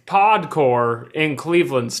 It's podcore in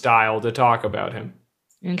Cleveland style to talk about him.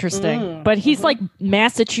 Interesting. But he's like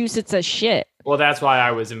Massachusetts as shit. Well, that's why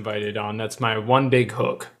I was invited on. That's my one big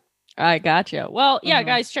hook. I gotcha. Well, yeah,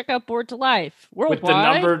 guys, check out Bored to Life worldwide. With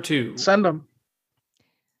the number 2. Send them.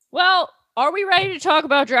 Well, are we ready to talk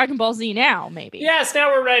about Dragon Ball Z now, maybe? Yes,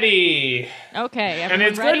 now we're ready. Okay, And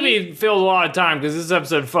it's going to be filled a lot of time because this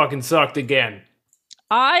episode fucking sucked again.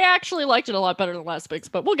 I actually liked it a lot better than last week's,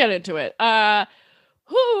 but we'll get into it. The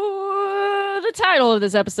title of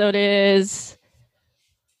this episode is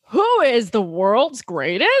Who is the World's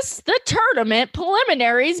Greatest? The tournament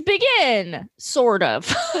preliminaries begin. Sort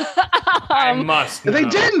of. I must know. They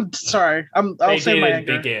didn't. Sorry. I'll save my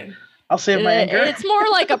anger. Begin. I'll save my anger. It's more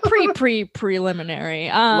like a preliminary.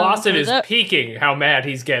 Lawson is peeking how mad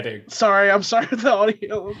he's getting. Sorry, I'm sorry for the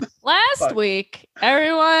audio. Last week,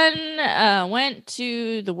 everyone went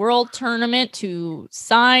to the World Tournament to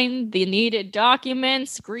sign the needed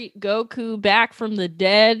documents, greet Goku back from the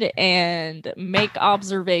dead, and make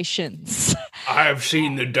observations. I have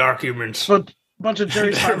seen the documents. Bunch of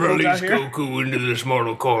Jerry They release out here. Goku into this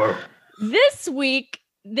mortal core. This week,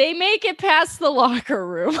 they make it past the locker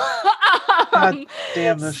room. God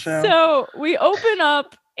damn this show. So we open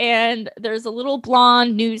up and there's a little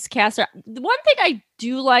blonde newscaster. One thing I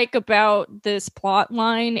do like about this plot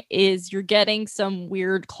line is you're getting some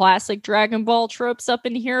weird classic Dragon Ball tropes up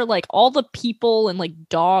in here, like all the people and like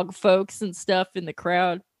dog folks and stuff in the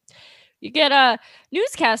crowd. You get a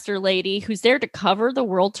newscaster lady who's there to cover the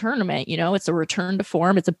World Tournament. You know, it's a return to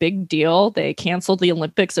form. It's a big deal. They canceled the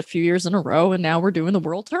Olympics a few years in a row, and now we're doing the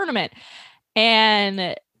World Tournament.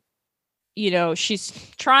 And, you know,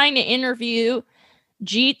 she's trying to interview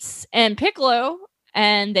Jeets and Piccolo,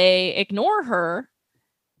 and they ignore her.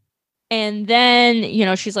 And then, you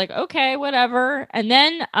know, she's like, okay, whatever. And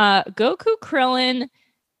then Goku, Krillin,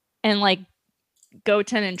 and like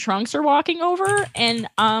Goten and Trunks are walking over, and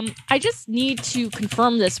I just need to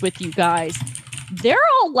confirm this with you guys. They're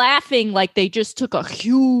all laughing like they just took a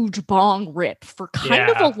huge bong rip for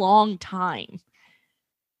kind of a long time.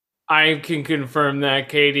 I can confirm that,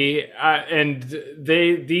 Katie. And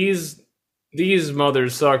these mother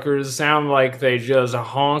suckers sound like they just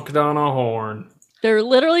honked on a horn. They're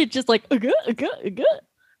literally just like,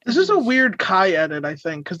 This is a weird Kai edit, I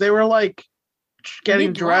think, because they were like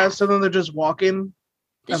getting dressed and then they're just walking.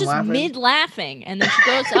 They're just laughing. mid-laughing, and then she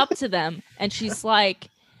goes up to them and she's like,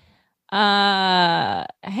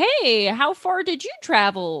 hey, how far did you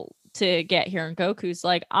travel to get here? And Goku's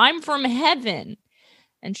like, I'm from heaven.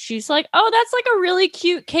 And she's like, oh, that's like a really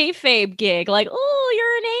cute kayfabe gig. Like, oh,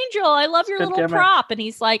 you're an angel. I love your Good little gimmick. prop. And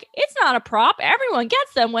he's like, it's not a prop. Everyone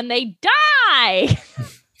gets them when they die.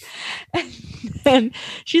 And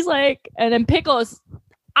she's like, and then Piccolo's,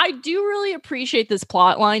 I do really appreciate this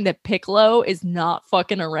plot line that Piccolo is not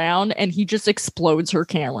fucking around and he just explodes her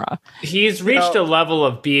camera. He's reached a level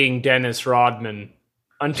of being Dennis Rodman,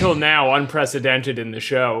 until now unprecedented in the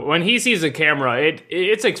show. When he sees a camera,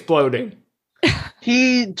 it's exploding.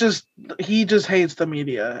 He just hates the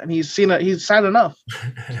media, and he's seen it. He's sad enough.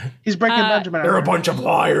 He's breaking Benjamin. They're a bunch of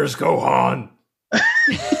liars, Gohan.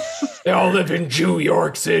 They all live in New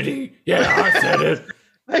York City. Yeah, I said it.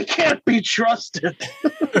 They can't be trusted.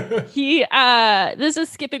 He this is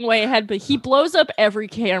skipping way ahead, but he blows up every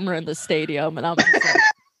camera in the stadium, and I'm just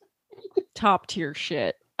like, top tier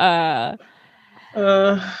shit. So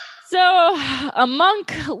a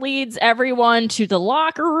monk leads everyone to the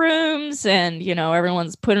locker rooms, and you know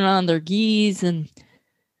everyone's putting on their gis, and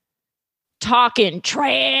talking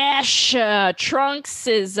trash. Trunks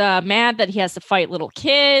is mad that he has to fight little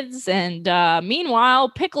kids. And meanwhile,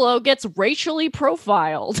 Piccolo gets racially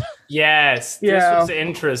profiled. Yes, this was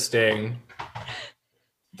interesting.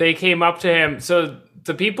 They came up to him. So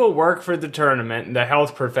the people work for the tournament, the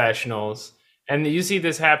health professionals, and you see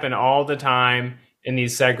this happen all the time in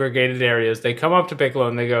these segregated areas. They come up to Piccolo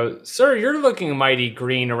and they go, "Sir, you're looking mighty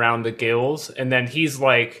green around the gills." And then he's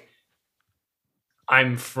like,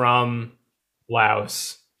 "I'm from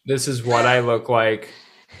Laos. This is what I look like.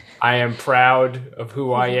 I am proud of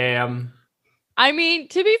who I am." I mean,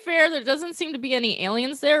 to be fair, there doesn't seem to be any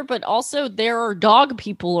aliens there, but also there are dog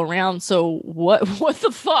people around. So what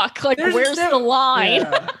the fuck? Like, where's the line?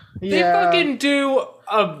 They fucking do.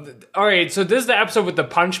 All right, so this is the episode with the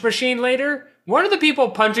punch machine later. One of the people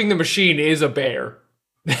punching the machine is a bear.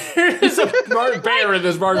 There's a bear in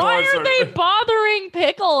this martial arts. Why are they bothering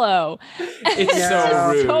Piccolo? It's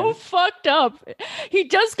so rude. So fucked up. He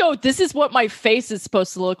does go, "This is what my face is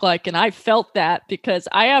supposed to look like," and I felt that because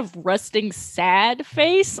I have resting sad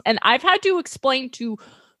face, and I've had to explain to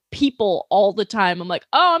people all the time. I'm like,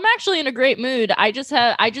 "Oh, I'm actually in a great mood. I just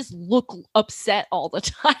look upset all the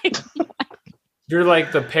time." You're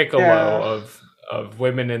like the Piccolo of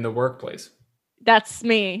women in the workplace. That's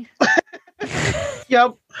me.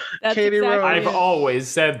 Yep. That's Katie exactly Rose. I've always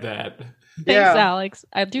said that. Thanks, Alex.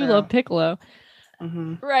 I do love Piccolo.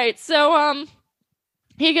 Mm-hmm. Right. So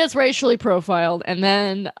he gets racially profiled, and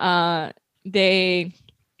then I think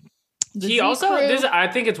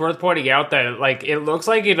it's worth pointing out that like it looks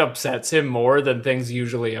like it upsets him more than things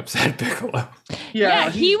usually upset Piccolo. Yeah,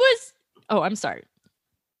 he was. Oh, I'm sorry.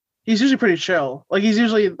 He's usually pretty chill. Like he's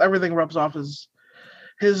usually everything rubs off his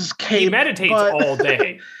cape. He meditates all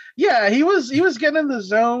day. Yeah, he was getting in the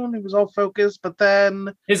zone. He was all focused, but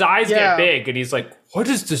then his eyes get big, and he's like, "What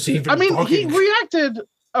is this even?" I mean, he reacted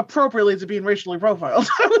appropriately to being racially profiled.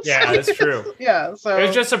 Yeah, that's true. Yeah, so it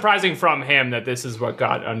was just surprising from him that this is what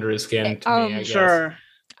got under his skin. To me, I guess. Sure.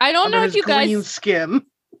 I don't know if you guys green skin.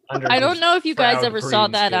 I don't know if you guys ever saw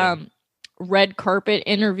that skin. red carpet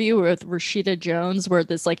interview with Rashida Jones, where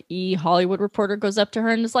this like Hollywood reporter goes up to her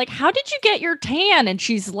and is like, "How did you get your tan?" And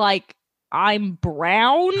she's like, "I'm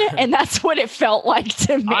brown," and that's what it felt like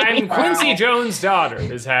to me. I'm Quincy Jones' daughter,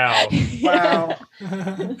 is how. Wow.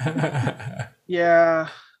 Yeah.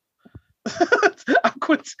 I'm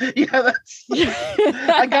Quince. Yeah, that's.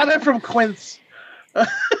 I got it from Quince.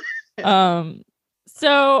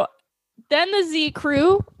 So then the Z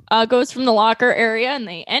crew goes from the locker area, and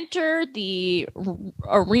they enter the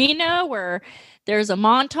arena where there's a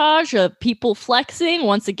montage of people flexing.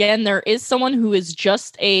 Once again, there is someone who is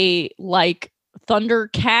just a like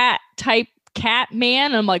Thundercat type cat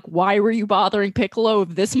man. I'm like, why were you bothering Piccolo if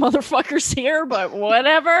this motherfucker's here? But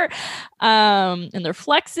whatever. And they're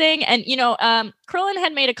flexing. And, Krillin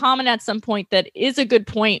had made a comment at some point that is a good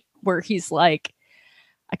point where he's like,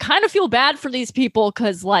 I kind of feel bad for these people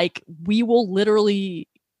because like we will literally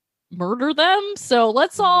murder them, so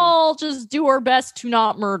let's all just do our best to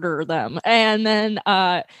not murder them. And then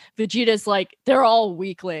Vegeta's like, they're all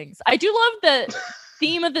weaklings. I do love the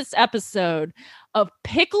theme of this episode of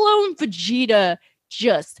Piccolo and Vegeta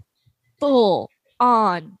just full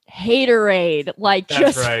on haterade, like That's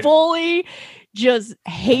just right. fully just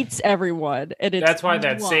hates everyone. And that's why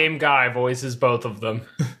that same guy voices both of them.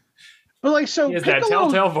 But like, so he has that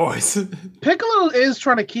telltale voice. Piccolo is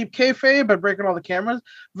trying to keep kayfabe by breaking all the cameras.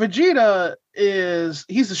 Vegeta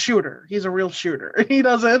he's a shooter. He's a real shooter. He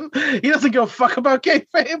doesn't give a fuck about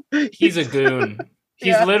kayfabe. He's a goon.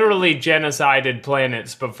 He's literally genocided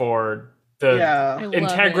planets before the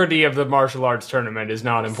integrity of the martial arts tournament is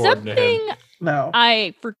not important to him. No,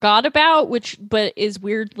 I forgot about but is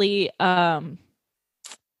weirdly I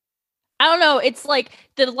don't know. It's like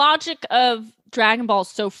the logic of Dragon Ball is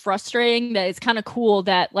so frustrating that it's kind of cool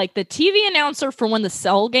that like the TV announcer for when the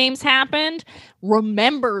Cell games happened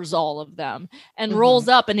remembers all of them and rolls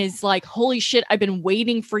up and is like, holy shit, I've been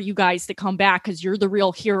waiting for you guys to come back because you're the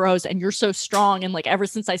real heroes and you're so strong. And like, ever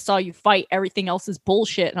since I saw you fight, everything else is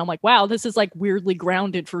bullshit. And I'm like, wow, this is like weirdly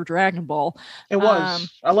grounded for Dragon Ball. It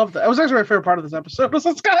was. I love that. It was actually my favorite part of this episode was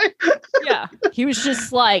this guy. Yeah. He was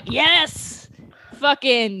just like, yes,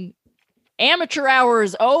 fucking amateur hour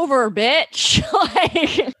is over, bitch.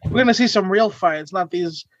 Like, we're gonna see some real fights, not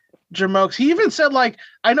these jamokes. He even said, like,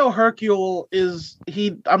 I know Hercule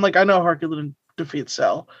I know Hercule didn't defeat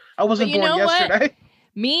Cell. I wasn't born yesterday. What?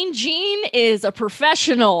 Mean Gene is a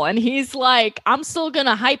professional, and he's like, I'm still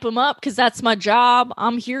gonna hype him up because that's my job.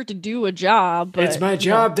 I'm here to do a job. But, it's my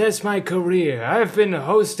job, that's my career. I've been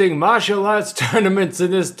hosting martial arts tournaments in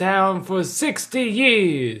this town for 60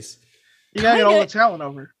 years. You gotta get all the talent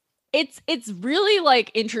over. It's really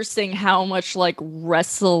like interesting how much like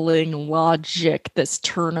wrestling logic this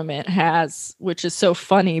tournament has, which is so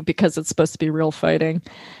funny because it's supposed to be real fighting.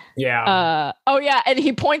 Yeah. Oh yeah, and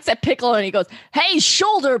he points at Piccolo and he goes, "Hey,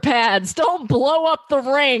 shoulder pads, don't blow up the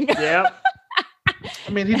ring." Yep.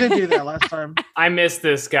 I mean, he did do that last time. I miss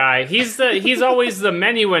this guy. He's always the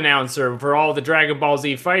menu announcer for all the Dragon Ball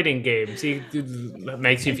Z fighting games. He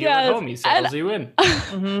makes you feel at home. He settles you in.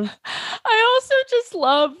 Mm-hmm. I also just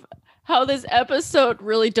love how this episode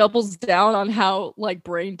really doubles down on how like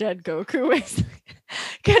brain dead Goku is,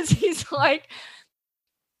 because he's like,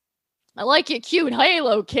 "I like your cute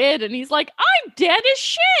Halo, kid," and he's like, "I'm dead as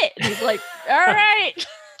shit." And he's like, "All right."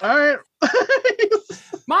 All right.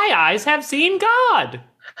 My eyes have seen God.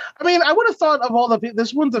 I mean, I would have thought of all the people,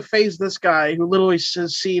 this one to face this guy who literally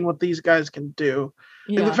has seen what these guys can do.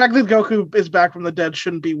 Yeah. And the fact that Goku is back from the dead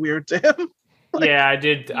shouldn't be weird to him. Yeah, I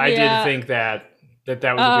did think that was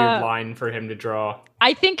a weird line for him to draw.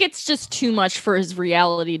 I think it's just too much for his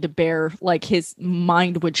reality to bear. Like his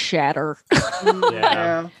mind would shatter.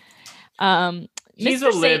 Yeah. He's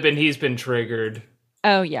Mr. a lib and he's been triggered.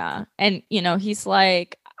 Oh yeah. And he's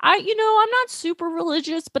like, I'm not super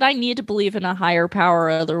religious, but I need to believe in a higher power,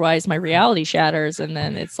 otherwise my reality shatters. And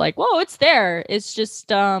then it's like, whoa, it's there. It's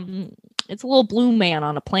just it's a little blue man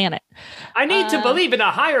on a planet. I need to believe in a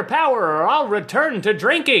higher power or I'll return to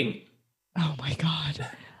drinking. Oh my God.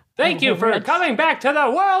 Thank you for coming back to the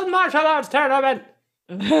World Martial Arts Tournament.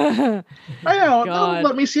 I know, don't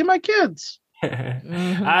let me see my kids.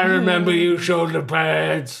 I remember you shoulder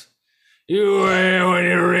pads. You were when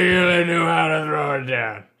you really knew how to throw it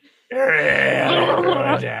down.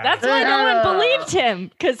 That's why no one believed him,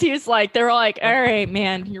 because he was like, they're like, all right,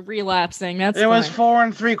 man, you're relapsing. It was 4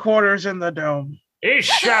 3/4 in the dome. He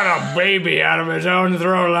shot a baby out of his own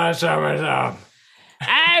throat last time I saw him.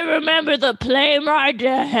 I remember the plane ride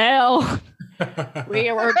to hell. We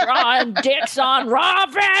were drawing dicks on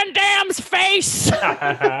Rob Van Dam's face.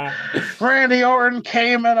 Randy Orton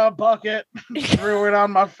came in a bucket, threw it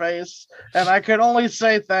on my face, and I could only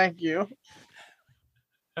say thank you.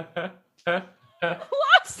 It's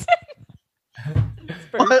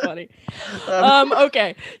very funny.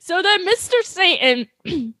 Okay, so then Mr.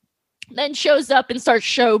 Satan then shows up and starts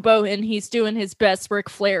showboating. He's doing his best Ric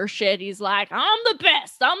Flair shit. He's like, "I'm the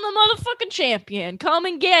best. I'm the motherfucking champion. Come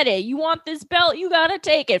and get it. You want this belt? You gotta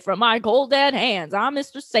take it from my cold dead hands. I'm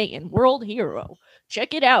Mr. Satan, world hero.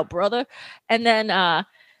 Check it out, brother." And then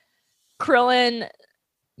Krillin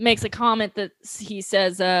makes a comment that he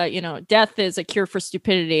says, death is a cure for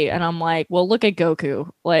stupidity. And I'm like, well, look at Goku.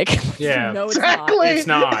 Like, yeah, no, exactly. It's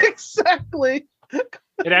not. Exactly.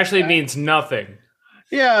 It actually means nothing.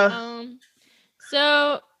 Yeah.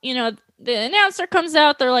 So, the announcer comes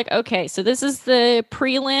out. They're like, okay, so this is the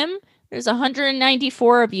prelim. There's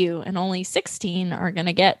 194 of you, and only 16 are going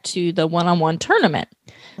to get to the one-on-one tournament.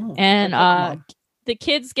 Oh, and the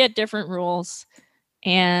kids get different rules.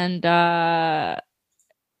 And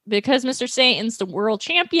because Mr. Satan's the world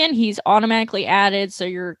champion, he's automatically added. So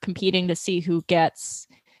you're competing to see who gets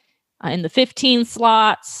in the 15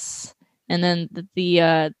 slots. And then we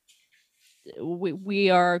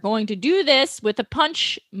are going to do this with a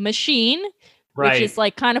punch machine, right, which is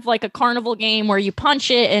like kind of like a carnival game where you punch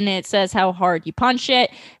it and it says how hard you punch it,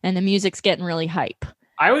 and the music's getting really hype.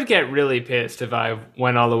 I would get really pissed if I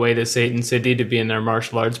went all the way to Satan City to be in their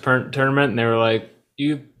martial arts tournament and they were like,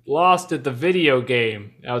 "You lost at the video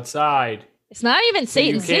game outside." It's not even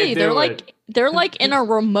Satan City. They're like in a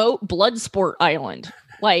remote blood sport island.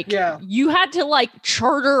 Like, you had to like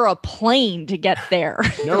charter a plane to get there.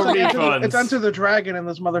 No refunds. It's Enter the Dragon in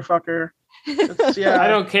this motherfucker. I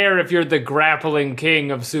don't care if you're the grappling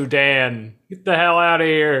king of Sudan. Get the hell out of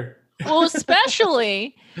here. Well,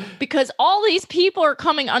 especially because all these people are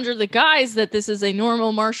coming under the guise that this is a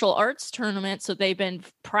normal martial arts tournament. So they've been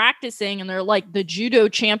practicing and they're like the judo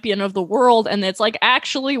champion of the world. And it's like,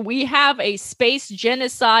 actually, we have a space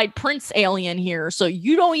genocide prince alien here. So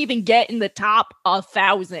you don't even get in the top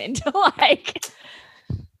 1,000. Like,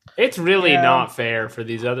 it's really not fair for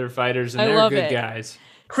these other fighters. And they're good guys.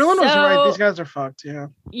 Krillin was right. These guys are fucked. Yeah.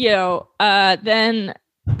 Then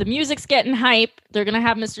the music's getting hype. They're going to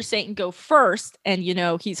have Mr. Satan go first. And,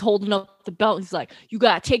 he's holding up the belt. He's like, "You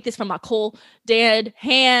got to take this from my cold, dead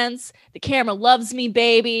hands. The camera loves me,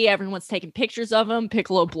 baby." Everyone's taking pictures of him.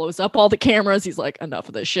 Piccolo blows up all the cameras. He's like, "Enough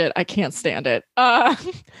of this shit. I can't stand it." And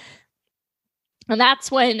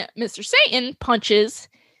that's when Mr. Satan punches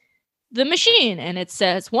the machine. And it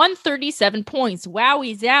says 137 points.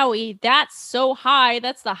 Wowie zowie. That's so high.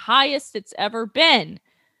 That's the highest it's ever been.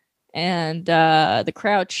 And the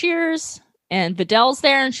crowd cheers, And Videl's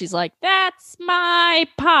there, and she's like, "That's my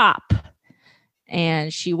pop."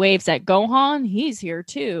 And she waves at Gohan. He's here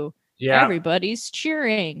too. Yeah. Everybody's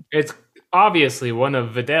cheering. It's obviously one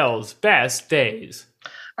of Videl's best days.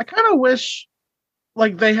 I kind of wish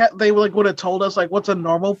like they would have told us like what's a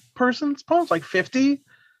normal person's pose, like 50.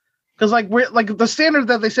 Because like we're like the standard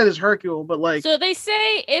that they said is Hercule, but like so they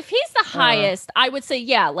say if he's the highest, I would say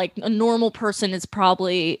like a normal person is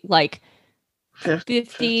probably like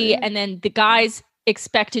 50, and then the guys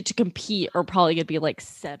expected to compete are probably gonna be like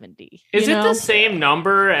 70. Is it the same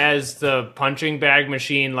number as the punching bag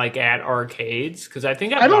machine like at arcades? Because I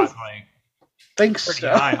think I don't like think pretty so.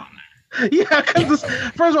 high on that. Yeah, because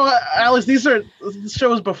first of all, Alex, these are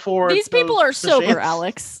shows before. These people are sober,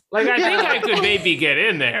 Alex. Like I think I could maybe get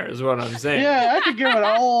in there, is what I'm saying. Yeah, I could give it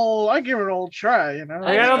an old try. You know,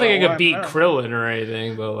 like, I don't think I could beat Krillin or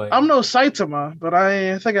anything, but like I'm no Saitama, but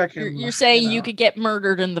I think I can. You're saying you could get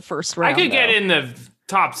murdered in the first round. I could get in the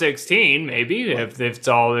top 16, maybe if it's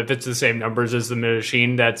the same numbers as the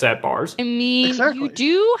machine that's at bars. I mean, you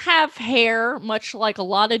do have hair, much like a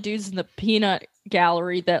lot of dudes in the peanut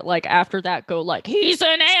gallery that like after that go like he's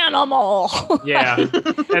an animal. Yeah,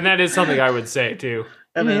 and that is something I would say too.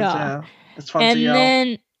 It's fun and to yell.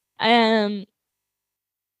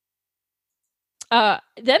 Then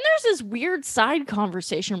there's this weird side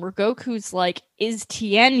conversation where Goku's like, "Is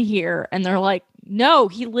Tien here?" And they're like, "No,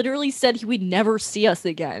 he literally said he would never see us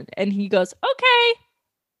again." And he goes, "Okay,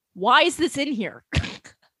 why is this in here?"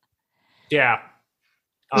 Yeah,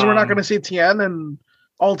 because we're not going to see Tien, and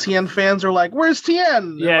all Tien fans are like, "Where's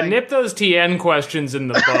Tien?" Yeah, like, nip those Tien questions in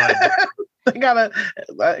the bud. They gotta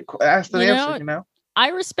ask the answer, you know. I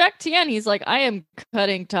respect Tien. He's like, "I am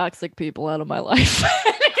cutting toxic people out of my life."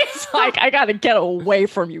 He's like, "I gotta get away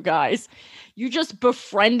from you guys. You just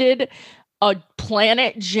befriended a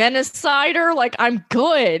planet genocider. Like, I'm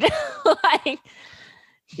good." Like,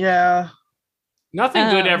 yeah. Nothing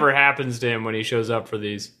good ever happens to him when he shows up for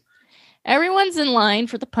these. Everyone's in line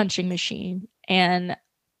for the punching machine, and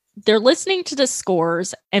they're listening to the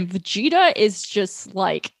scores, and Vegeta is just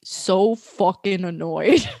like so fucking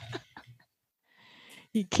annoyed.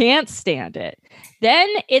 He can't stand it. Then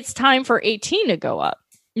it's time for 18 to go up.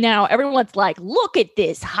 Now everyone's like, "Look at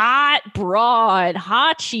this hot broad,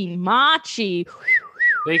 Hachi Machi."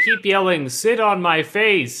 They keep yelling, "Sit on my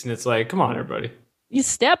face," and it's like, come on, everybody. You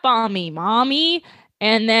step on me, mommy.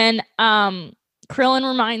 And then Krillin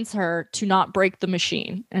reminds her to not break the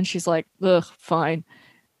machine, and she's like, "Ugh, fine."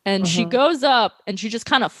 And she goes up and she just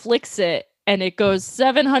kind of flicks it, and it goes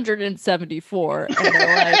 774. And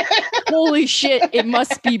they're like, "Holy shit, it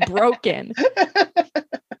must be broken."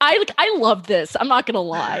 I love this. I'm not gonna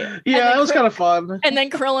lie. Yeah, that was kind of fun. And then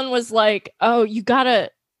Krillin was like, "Oh,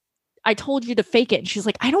 I told you to fake it." And she's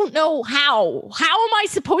like, "I don't know how. How am I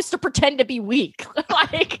supposed to pretend to be weak?"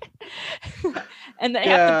 Like, and they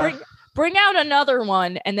have to bring out another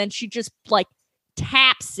one, and then she just like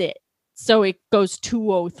taps it. So it goes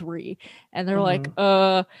 203, and they're like,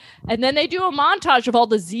 and then they do a montage of all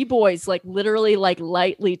the Z boys, like literally like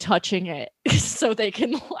lightly touching it so they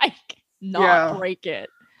can like not break it.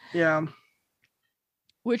 Yeah.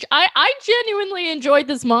 Which I genuinely enjoyed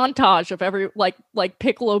this montage of every like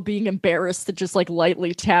Piccolo being embarrassed to just like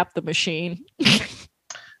lightly tap the machine.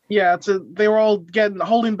 Yeah, they were all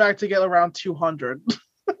holding back to get around 200.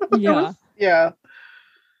 Yeah. Yeah.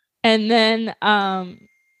 And then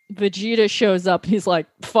Vegeta shows up, he's like,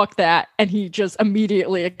 "Fuck that," and he just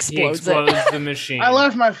immediately explodes the machine. I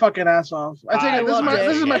laughed my fucking ass off.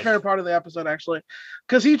 This is my favorite part of the episode, actually,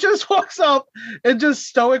 because he just walks up and just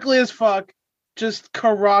stoically as fuck just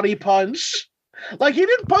karate punch. Like, he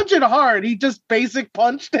didn't punch it hard, he just basic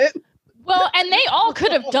punched it. Well, and they all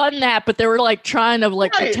could have done that, but they were like trying to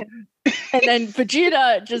like pretend. And then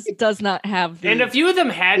Vegeta just does not have and a few of them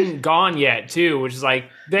hadn't gone yet too, which is like,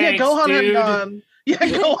 thanks, Gohan dude. hadn't gone. Yeah,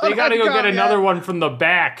 they gotta go get another one from the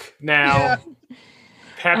back now. Yeah.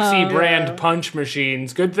 Pepsi brand punch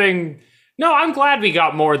machines. Good thing. No, I'm glad we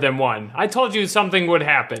got more than one. I told you something would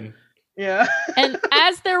happen. Yeah. And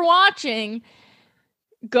as they're watching,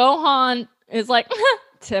 Gohan is like,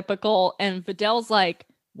 typical, and Videl's like,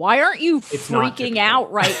 "Why aren't you freaking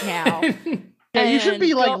out right now?" Yeah, you should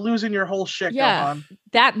be like losing your whole shit, Gohan.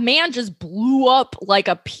 That man just blew up like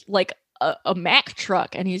a Mack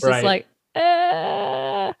truck, and he's just like,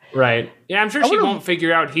 Right. Yeah, I'm sure she won't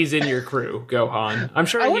figure out he's in your crew, Gohan. I'm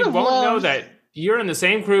sure he won't know that you're in the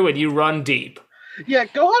same crew and you run deep. Yeah,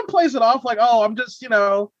 Gohan plays it off like, "Oh, I'm just,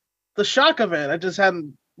 the shock of it. I just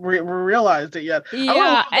hadn't realized it yet."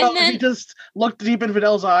 Yeah, and then he just looked deep in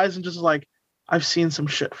Videl's eyes and just like, "I've seen some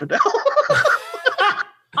shit, Videl."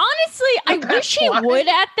 Honestly, I wish he would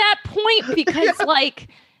at that point because, like,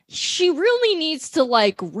 she really needs to,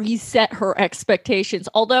 like, reset her expectations.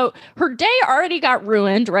 Although her day already got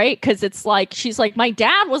ruined, right? Because it's like, she's like, my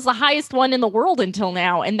dad was the highest one in the world until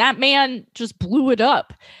now, and that man just blew it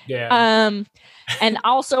up. Yeah. And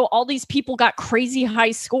also, all these people got crazy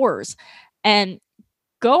high scores. And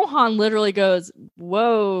Gohan literally goes,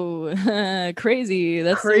 whoa, crazy.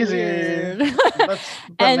 That's crazy. So weird. That's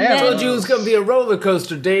and I told you it was going to be a roller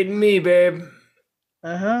coaster dating me, babe.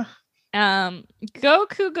 Uh-huh.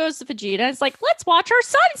 Goku goes to Vegeta and is like, let's watch our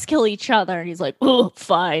sons kill each other. And he's like, oh,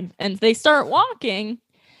 fine. And they start walking.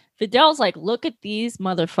 Fidel's like, look at these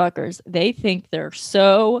motherfuckers. They think they're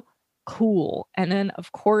so cool. And then,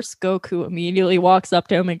 of course, Goku immediately walks up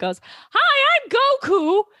to him and goes, hi, I'm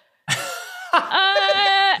Goku.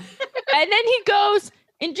 And then he goes,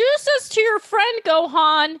 introduce us to your friend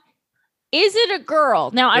Gohan. Is it a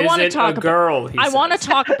girl? Now I want to talk about girl. I want to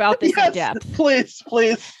talk about this in depth. Please.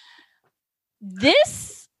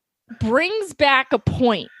 This brings back a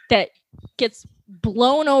point that gets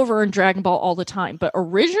blown over in Dragon Ball all the time. But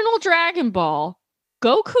original Dragon Ball,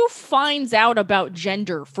 Goku finds out about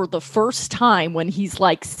gender for the first time when he's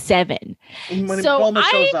like 7. When Bulma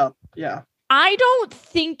shows up. Yeah. I don't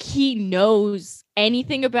think he knows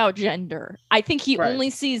anything about gender. I think he only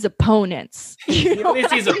sees opponents. He only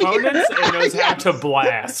sees opponents and knows how to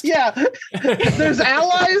blast. Yeah. There's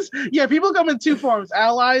allies. Yeah, people come in two forms,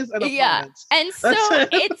 allies and opponents. Yeah. And so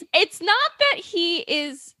it's not that he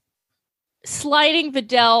is slighting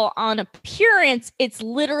Videl on appearance. It's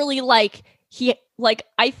literally like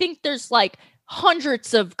I think there's like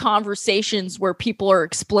hundreds of conversations where people are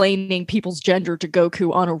explaining people's gender to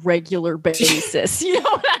Goku on a regular basis. You know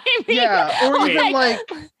what I mean? Yeah. Or even like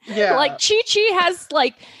Chi-Chi has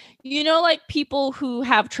like, you know, like people who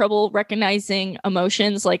have trouble recognizing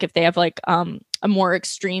emotions, like if they have like a more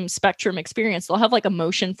extreme spectrum experience, they'll have like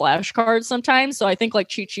emotion flashcards sometimes. So I think like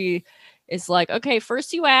Chi-Chi is like, okay,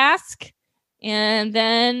 first you ask, and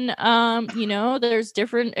then, you know, there's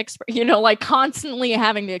different, like constantly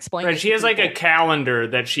having to explain. Right, she has like a calendar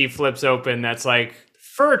that she flips open that's like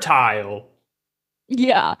fertile.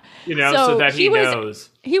 Yeah. You know, so that he knows.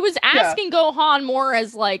 He was asking Gohan more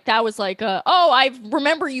as like, that was like, I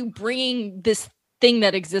remember you bringing this thing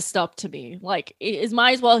that exists up to me. Like, it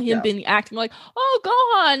might as well him been acting like, oh,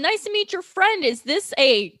 Gohan, nice to meet your friend. Is this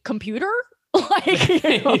a computer? Like,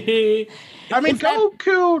 you know, I mean,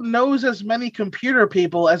 Goku knows as many computer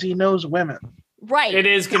people as he knows women. Right. It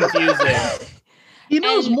is confusing. He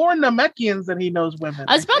knows more Namekians than he knows women.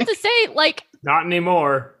 I was about to say, like, not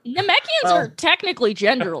anymore. Namekians are technically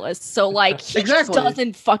genderless, so like he just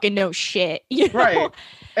doesn't fucking know shit. You know? Right.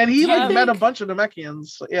 And he met a bunch of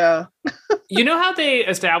Namekians. Yeah. You know how they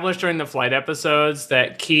established during the flight episodes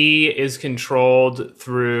that ki is controlled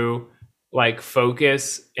through like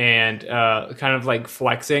focus and kind of like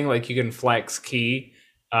flexing, like you can flex ki.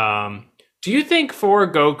 Do you think for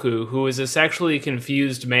Goku, who is a sexually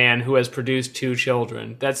confused man who has produced 2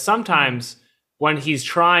 children, that sometimes when he's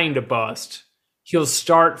trying to bust, he'll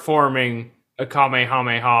start forming a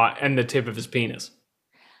Kamehameha and the tip of his penis?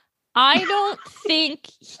 I don't think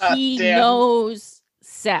he knows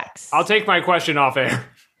sex. I'll take my question off air.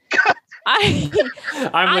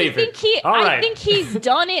 I'm leaving. I think he's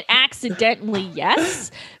done it accidentally,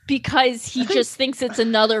 yes, because he just thinks it's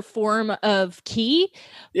another form of ki.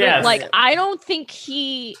 Yes. But, like, I don't think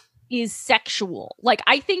he is sexual. Like,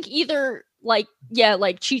 I think either, like,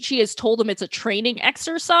 like Chi-Chi has told him it's a training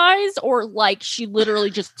exercise, or like she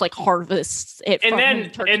literally just like harvests it. And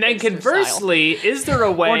then conversely, is there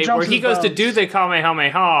a way where he goes to do the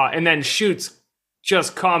Kamehameha and then shoots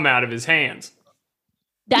just cum out of his hands?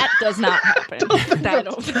 That does not happen.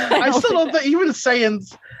 I still don't think even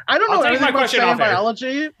Saiyans. I don't know anything about Saiyan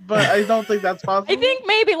biology, but I don't think that's possible. I think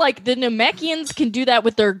maybe like the Namekians can do that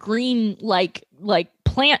with their green like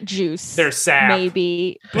plant juice. Their sap,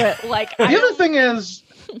 maybe. But like the other thing is,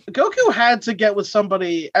 Goku had to get with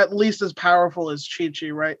somebody at least as powerful as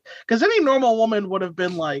Chi-Chi, right? Because any normal woman would have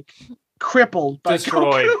been like crippled by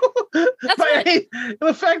destroyed. Goku. That's right.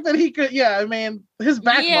 The fact that he could, I mean, his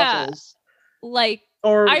back muscles, like.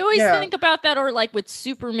 Or, I always think about that, or like with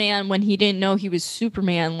Superman when he didn't know he was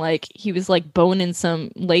Superman, like he was like boning some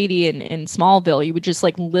lady in Smallville. He would just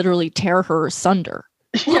like literally tear her asunder.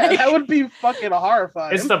 Yeah, that would be fucking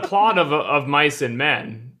horrifying. It's the plot of Mice and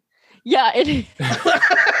Men. Yeah, it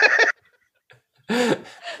is.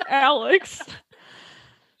 Alex.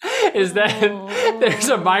 Is that there's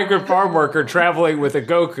a migrant farm worker traveling with a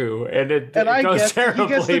Goku, and it goes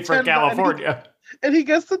terribly for California. And he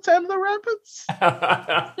gets to tend the rabbits.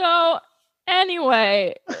 So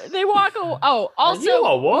Anyway, they walk away. Oh,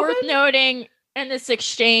 also worth noting in this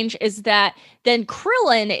exchange is that then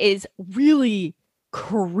Krillin is really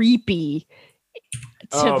creepy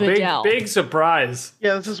to Videl. Big surprise.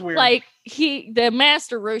 Yeah, this is weird. Like the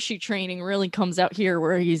Master Roshi training really comes out here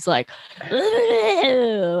where he's like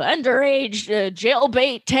underage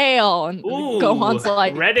jailbait tail, and Gohan's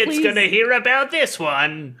like, Reddit's gonna hear about this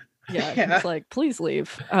one. Yeah, he's like, please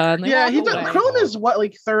leave. He does. Krillin is what,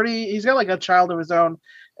 like 30? He's got like a child of his own,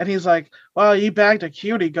 and he's like, "Well, you bagged a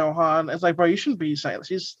cutie, Gohan." It's like, bro, you shouldn't be saying this.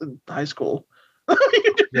 He's in high school.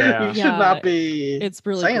 You should not be. It's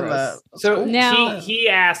really saying gross. that. So cool. now he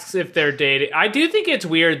asks if they're dating. I do think it's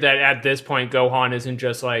weird that at this point Gohan isn't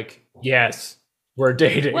just like, "Yes, we're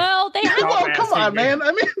dating." Well, they haven't. Come on, man.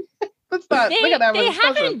 I mean. That's not, they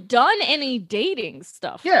haven't done any dating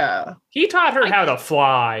stuff. Yeah. He taught her how to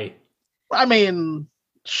fly. I mean,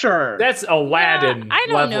 sure. That's Aladdin. I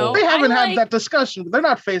don't know. They haven't had that discussion. They're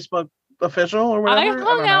not Facebook official or whatever. I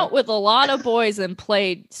hung out with a lot of boys and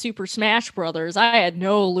played Super Smash Brothers. I had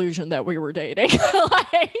no illusion that we were dating.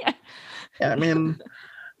 Yeah, I mean,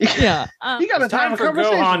 you got to time for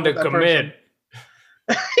Gohan to commit.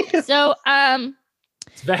 So,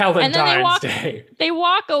 it's Valentine's Day. They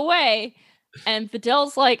walk away, and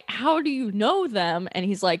Videl's like, "How do you know them?" And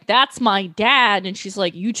he's like, "That's my dad." And she's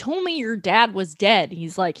like, "You told me your dad was dead." He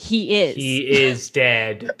is. He is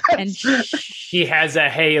dead. And he has a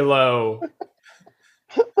halo.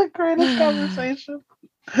 The greatest conversation.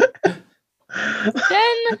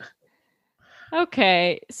 Then,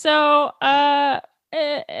 okay, so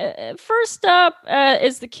first up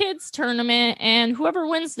is the kids tournament, and whoever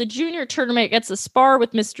wins the junior tournament gets a spar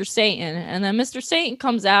with Mr. Satan. And then Mr. Satan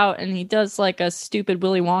comes out and he does like a stupid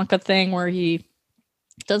Willy Wonka thing where he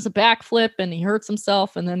does a backflip and he hurts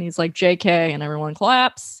himself, and then he's like JK and everyone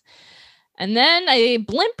claps. And then a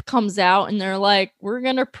blimp comes out and they're like, "We're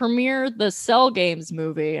gonna premiere the Cell Games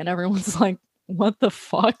movie," and everyone's like, "What the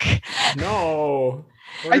fuck?" No,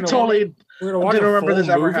 I totally didn't remember this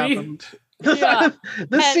ever happened.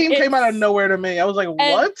 This scene came out of nowhere to me. I was like,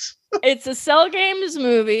 what? It's a Cell Games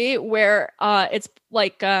movie where it's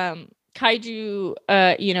like kaiju,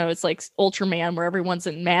 it's like Ultraman, where everyone's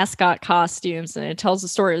in mascot costumes, and it tells the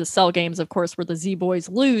story of the Cell Games, of course, where the Z-Boys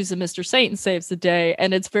lose and Mr. Satan saves the day.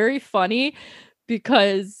 And it's very funny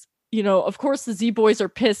because, of course the Z-Boys are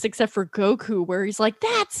pissed except for Goku, where he's like,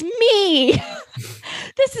 "That's me.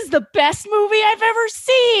 This is the best movie I've ever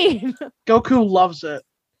seen." Goku loves it.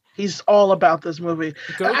 He's all about this movie.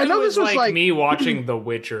 Goku I know this was like me watching The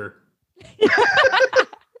Witcher.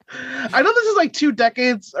 I know this is like 2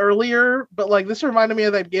 decades earlier, but like this reminded me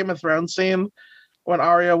of that Game of Thrones scene when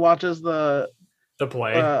Arya watches the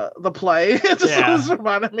play. The play. This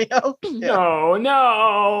reminded me of. Yeah.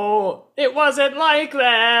 No, it wasn't like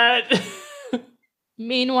that.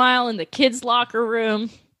 Meanwhile, in the kids' locker room,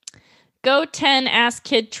 Goten asks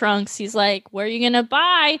Kid Trunks, he's like, "Where are you gonna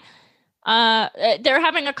buy?" They're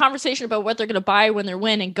having a conversation about what they're going to buy when they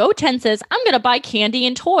win, and Goten says, "I'm going to buy candy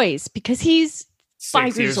and toys," because he's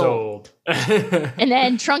 5 years old. And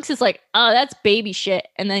then Trunks is like, "Oh, that's baby shit."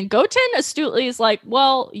 And then Goten astutely is like,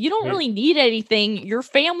 "Well, you don't really need anything. Your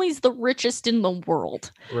family's the richest in the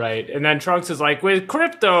world." Right. And then Trunks is like, "With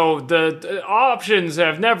crypto, the options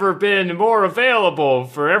have never been more available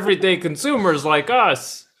for everyday consumers like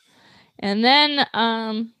us." And then,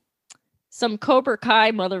 some Cobra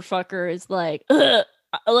Kai motherfucker is like,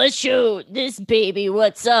 "Let's show this baby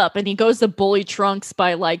what's up." And he goes to bully Trunks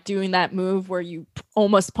by like doing that move where you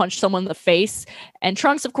almost punch someone in the face. And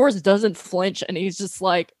Trunks, of course, doesn't flinch. And he's just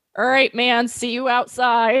like, "All right, man, see you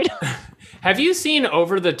outside." Have you seen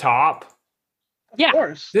Over the Top? Yeah. Of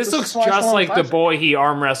course. This looks just like the boy he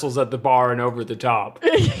arm wrestles at the bar in Over the Top.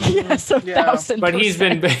 Yes,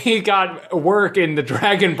 1,000%. But he got work in the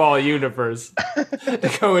Dragon Ball universe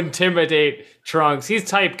to go intimidate Trunks. He's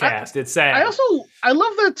typecast. It's sad. I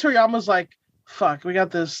love that Toriyama's like, "Fuck, we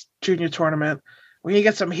got this junior tournament. We need to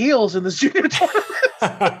get some heels in this junior tournament."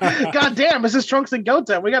 God damn, this is Trunks and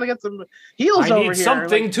Goten. We got to get some heels over here. I need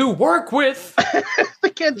something to work with. They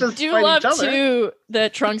can't just do love too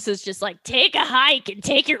that Trunks is just like, "Take a hike and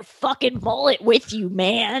take your fucking bullet with you,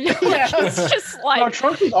 man." It's just like, no,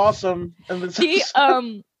 Trunks is awesome.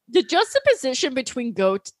 The juxtaposition between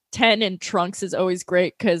Goten and Trunks is always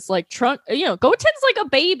great because like Goten's like a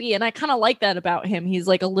baby, and I kind of like that about him. He's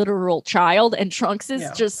like a literal child, and Trunks is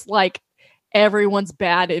just like everyone's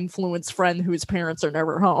bad influence friend whose parents are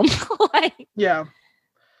never home. Yeah.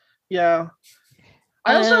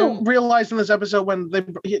 I also realized in this episode when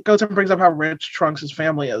Goten brings up how rich Trunks'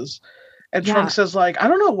 family is, and Trunks says like, "I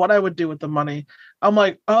don't know what I would do with the money." I'm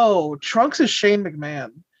like, "Oh, Trunks is Shane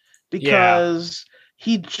McMahon. because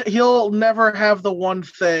he'll never have the one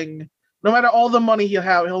thing. No matter all the money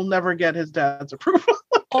he'll never get his dad's approval.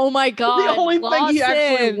 Oh my God. The only thing he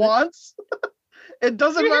actually wants. It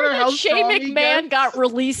doesn't matter how Shane McMahon got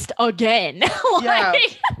released again.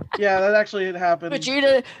 Yeah, that actually happened.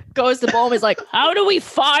 Vegeta goes to Bulma, is like, how do we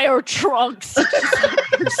fire Trunks?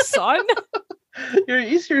 Your son?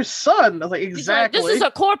 He's your son. I was like, exactly. Like, this is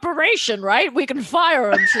a corporation, right? We can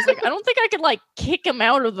fire him. She's like, I don't think I could like kick him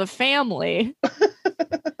out of the family.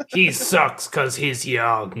 He sucks because he's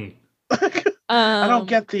young. I don't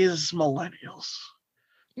get these millennials.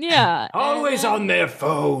 Yeah. Always on their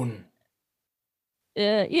phone.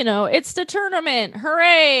 It's the tournament.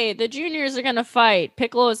 Hooray! The juniors are gonna fight.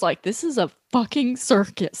 Piccolo is like, this is a fucking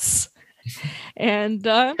circus. And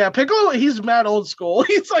Piccolo, he's mad old school.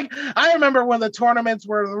 He's like, I remember when the tournaments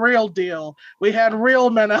were the real deal. We had real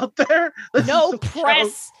men out there. No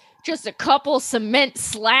press, just a couple cement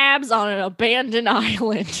slabs on an abandoned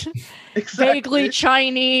island. Exactly. Vaguely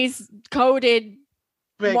Chinese coded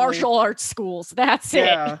martial arts schools. That's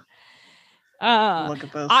it. Look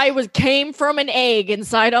at this. I came from an egg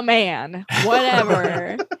inside a man. Whatever.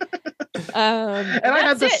 And I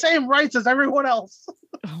had the same rights as everyone else.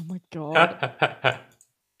 Oh my God.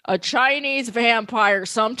 A Chinese vampire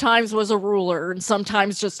sometimes was a ruler and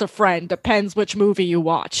sometimes just a friend. Depends which movie you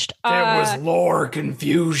watched. There was lore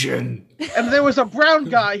confusion. And there was a brown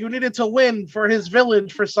guy who needed to win for his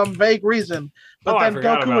village for some vague reason. But then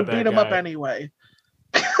Goku would beat him up anyway.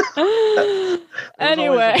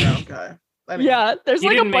 Anyway. Yeah, there's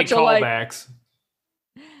like a bunch of callbacks.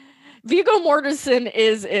 Viggo Mortensen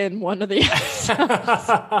is in one of the episodes.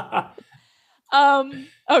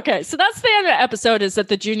 Okay, so that's the end of the episode, is that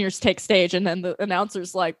the juniors take stage and then the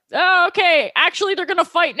announcer's like, oh, okay, actually they're gonna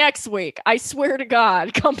fight next week. I swear to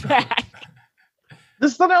God, come back.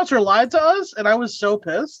 This announcer lied to us and I was so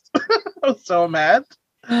pissed. I was so mad.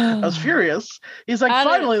 I was furious. He's like,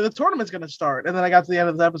 finally, the tournament's gonna start. And then I got to the end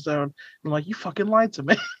of the episode and I'm like, you fucking lied to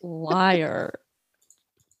me. Liar.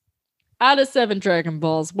 Out of 7 Dragon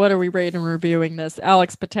Balls, what are we rating and reviewing this?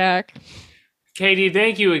 Alex Patak. Katie,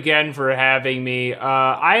 thank you again for having me.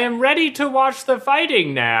 I am ready to watch the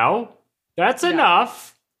fighting now. That's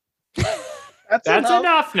enough. That's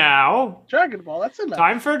enough now. Dragon Ball, that's enough.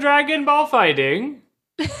 Time for Dragon Ball fighting.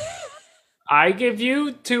 I give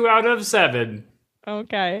you 2 out of 7.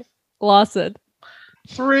 Okay. Lawson.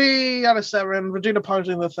 3 out of 7. Vegeta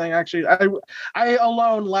punching the thing. Actually, I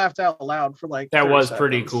alone laughed out loud for like. That was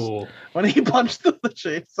pretty cool when he punched the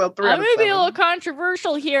chief. So 3 out of 7. I'm gonna be a little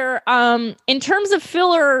controversial here. In terms of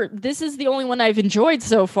filler, this is the only one I've enjoyed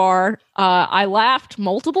so far. I laughed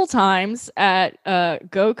multiple times at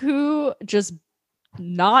Goku just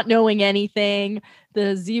not knowing anything.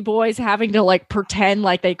 The Z-Boys having to like pretend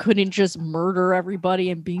like they couldn't just murder everybody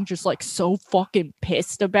and being just like so fucking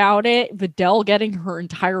pissed about it. Videl getting her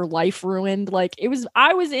entire life ruined. Like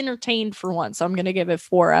I was entertained for once. So I'm going to give it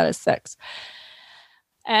 4 out of 6.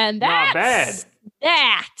 And that's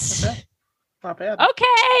that. Not bad.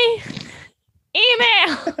 Okay.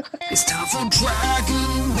 Email. It's time for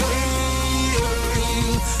Dragon Mail.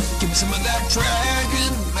 Give me some of that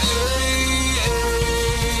Dragon Mail.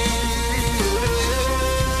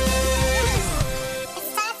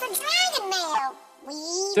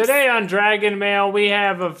 Today on Dragon Mail, we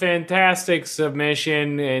have a fantastic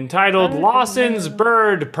submission entitled Lawson's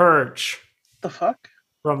Bird Perch. The fuck?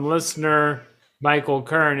 From listener Michael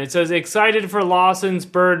Kern. It says, excited for Lawson's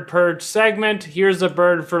Bird Perch segment. Here's a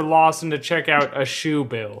bird for Lawson to check out a shoe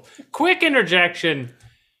bill. Quick interjection.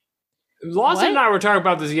 Lawson and I were talking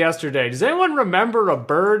about this yesterday. Does anyone remember a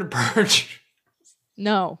bird perch?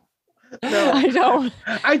 No. No, I don't.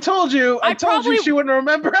 I told you she wouldn't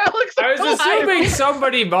remember, Alex. I was assuming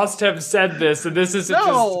somebody must have said this, and this isn't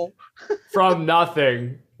just from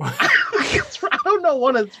nothing. I don't know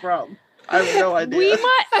what it's from. I have no idea. It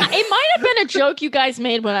might have been a joke you guys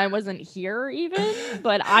made when I wasn't here, even,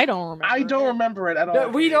 but I don't remember. I don't remember it at all.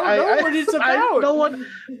 We don't know what it's about. No one.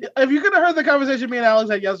 If you could have heard the conversation me and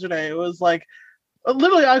Alex had yesterday, it was like.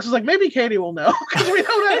 Literally, Alex was like, maybe Katie will know because we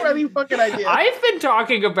don't have any fucking idea. I've been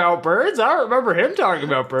talking about birds. I don't remember him talking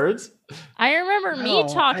about birds. I remember me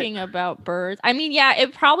talking about birds. I mean, yeah,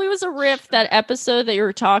 it probably was a riff, that episode that you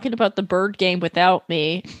were talking about the bird game without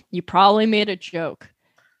me. You probably made a joke.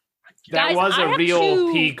 That was a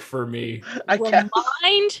real peak for me.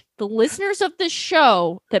 Remind the listeners of this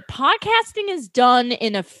show that podcasting is done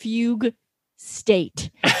in a fugue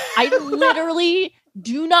state. I literally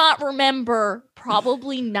do not remember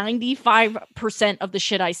probably 95% of the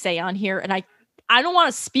shit I say on here, and I don't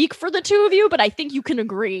want to speak for the two of you, but I think you can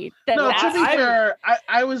agree that. No, to be fair,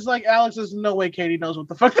 I was like, Alex, there's no way Katie knows what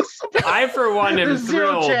the fuck this is about. I, for one, am There's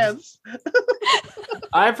thrilled. zero chance.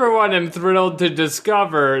 I, for one, am thrilled to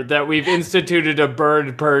discover that we've instituted a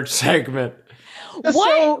bird perch segment.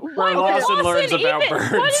 What? Where Lawson learns about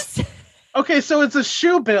birds. Okay, so it's a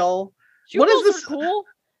shoe bill. What is this? Cool.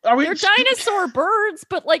 Are we? They're dinosaur birds,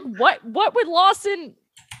 but like, what would Lawson?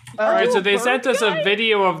 All right, so they sent us a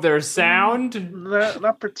video of their sound.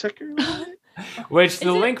 Not particularly. Which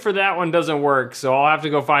the link for that one doesn't work, so I'll have to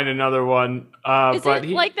go find another one. Is it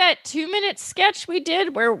like that 2-minute sketch we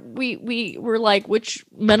did where we were like, which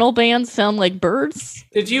metal bands sound like birds?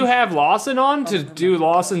 Did you have Lawson on to do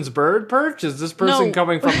Lawson's bird perch? Is this person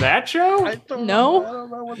coming from that show?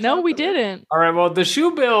 No, we didn't. All right, well, the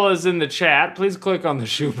shoe bill is in the chat. Please click on the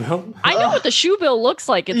shoe bill. I know what the shoe bill looks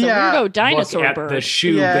like. It's a weirdo dinosaur Look at bird. the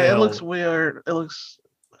shoe bill. Yeah, it looks weird. It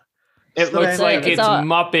looks like it's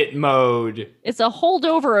Muppet mode. It's a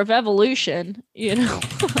holdover of evolution, you know.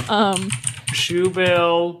 Shoe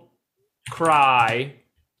bill, cry.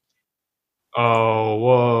 Oh,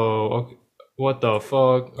 whoa. Okay. What the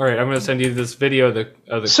fuck? All right, I'm gonna send you this video of the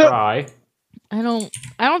cry. I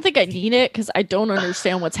don't think I need it because I don't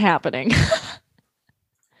understand what's happening.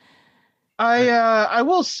 I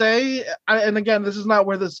will say, and again, this is not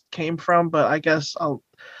where this came from, but I guess I'll.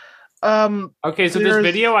 Okay, so this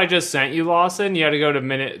video I just sent you, Lawson, you had to go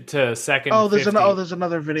to second. Oh, there's 50. there's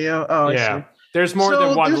another video. Oh, yeah. I see. There's more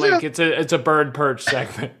than one link. It's a bird perch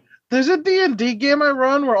segment. There's a D&D game I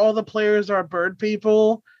run where all the players are bird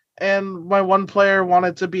people, and my one player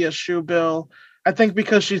wanted to be a shoe bill. I think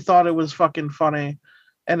because she thought it was fucking funny,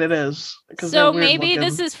 and it is. So maybe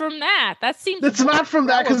this is from that. That seems. It's not from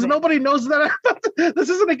that because nobody knows that. This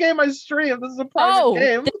isn't a game I stream. This is a private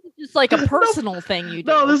game. This is just like a personal thing you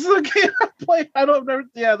do. No, this is a game I play. I don't know.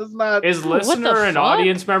 Yeah, this is not. Is listener and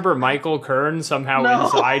audience member Michael Kern somehow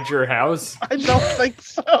inside your house? I don't think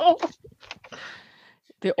so.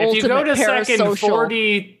 If you go to second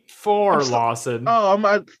 44, Lawson.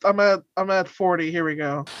 Oh, I'm at 40. Here we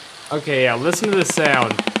go. Okay, yeah. Listen to the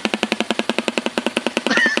sound.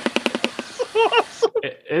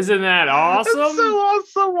 Isn't that awesome? It's so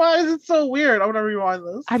awesome. Why is it so weird? I'm gonna rewind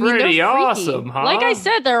this. I mean, pretty they're awesome, huh? Like I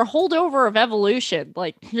said, they're a holdover of evolution.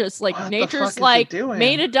 Like just like nature's like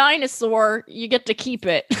made a dinosaur, you get to keep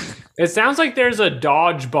it. It sounds like there's a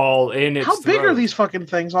dodgeball in its How big throat. are these fucking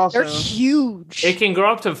things? Also, they're huge. It can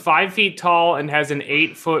grow up to 5 feet tall and has an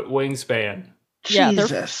 8-foot wingspan. Yeah,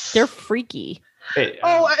 Jesus. they're freaky.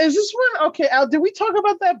 Is this one? Okay, Al, did we talk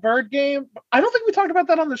about that bird game? I don't think we talked about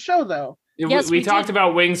that on the show, though. Yes, we talked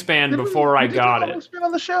about wingspan before I got it. Wingspan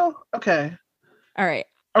on the show? Okay. All right.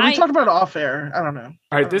 Are we talking about it off air? I don't know.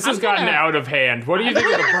 All right, this has gotten out of hand. What do you think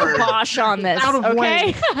of the bird? Bosh on this. Out of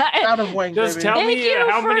okay? Out of wing. Just baby. tell me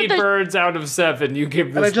how many birds out of 7 you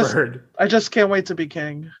give this bird. I just can't wait to be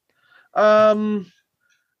king. 7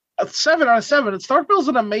 out of 7. Starkbill's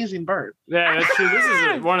an amazing bird. Yeah, that's true. This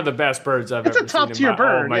is one of the best birds I've ever seen. It's a top tier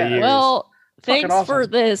bird. All my years. Well, thanks awesome. for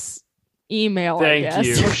this email. Thank I guess.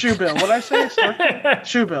 you. Or shoe bill. What did I say?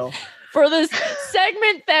 Shoe bill. For this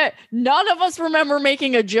segment that none of us remember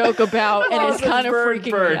making a joke about and is kind of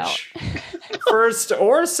freaking me out. First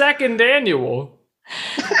or second annual.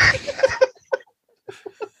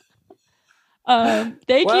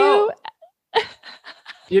 Thank you.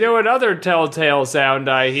 You know, another telltale sound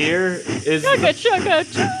I hear is the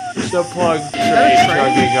plug train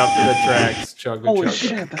chugging up the tracks. Holy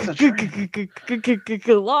shit, that's a train.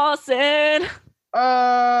 Lawson.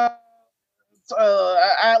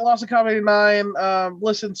 At Lawson Comedy 9,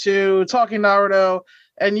 listen to Talking Naruto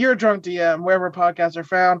and Your Drunk DM wherever podcasts are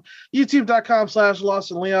found.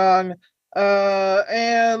 YouTube.com/Lawson Leong.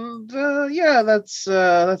 Yeah, that's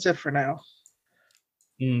it for now.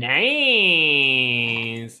 Nice.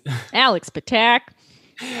 Alex Patak.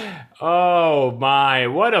 Oh my,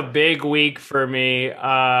 what a big week for me.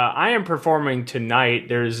 I am performing tonight.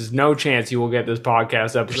 There's no chance you will get this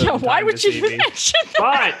podcast episode. Yeah, why would you mention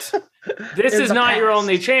that? But this is not your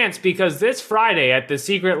only chance, because this Friday at the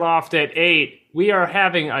Secret Loft at 8, we are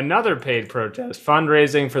having another paid protest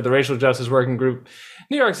fundraising for the Racial Justice Working Group,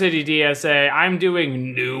 New York City DSA. I'm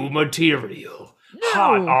doing new material.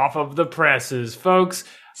 Hot off of the presses, folks.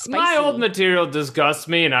 Spicy. My old material disgusts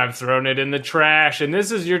me and I've thrown it in the trash, and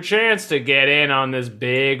this is your chance to get in on this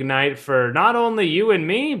big night for not only you and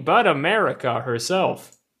me, but America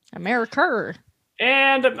herself. America.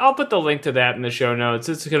 And I'll put the link to that in the show notes.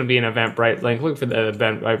 It's going to be an Eventbrite link. Look for the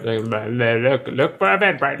Eventbrite link. Look for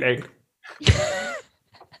Eventbrite link.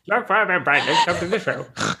 Look for Eventbrite link. Come to the show.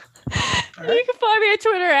 You can find me on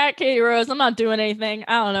Twitter at Katie Rose. I'm not doing anything.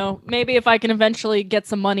 I don't know. Maybe if I can eventually get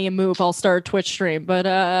some money and move, I'll start a Twitch stream. But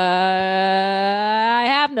I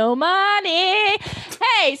have no money.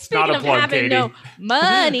 Hey, speaking of having no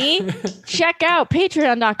money, check out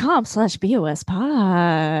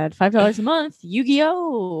patreon.com/BOSpod. $5 a month.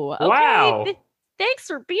 Yu-Gi-Oh! Okay, wow. Thanks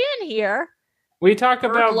for being here. We talk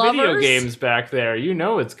about video games back there. You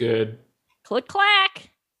know it's good. Click clack.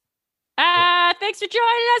 Thanks for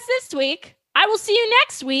joining us this week. I will see you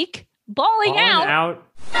next week. Balling out.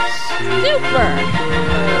 Super.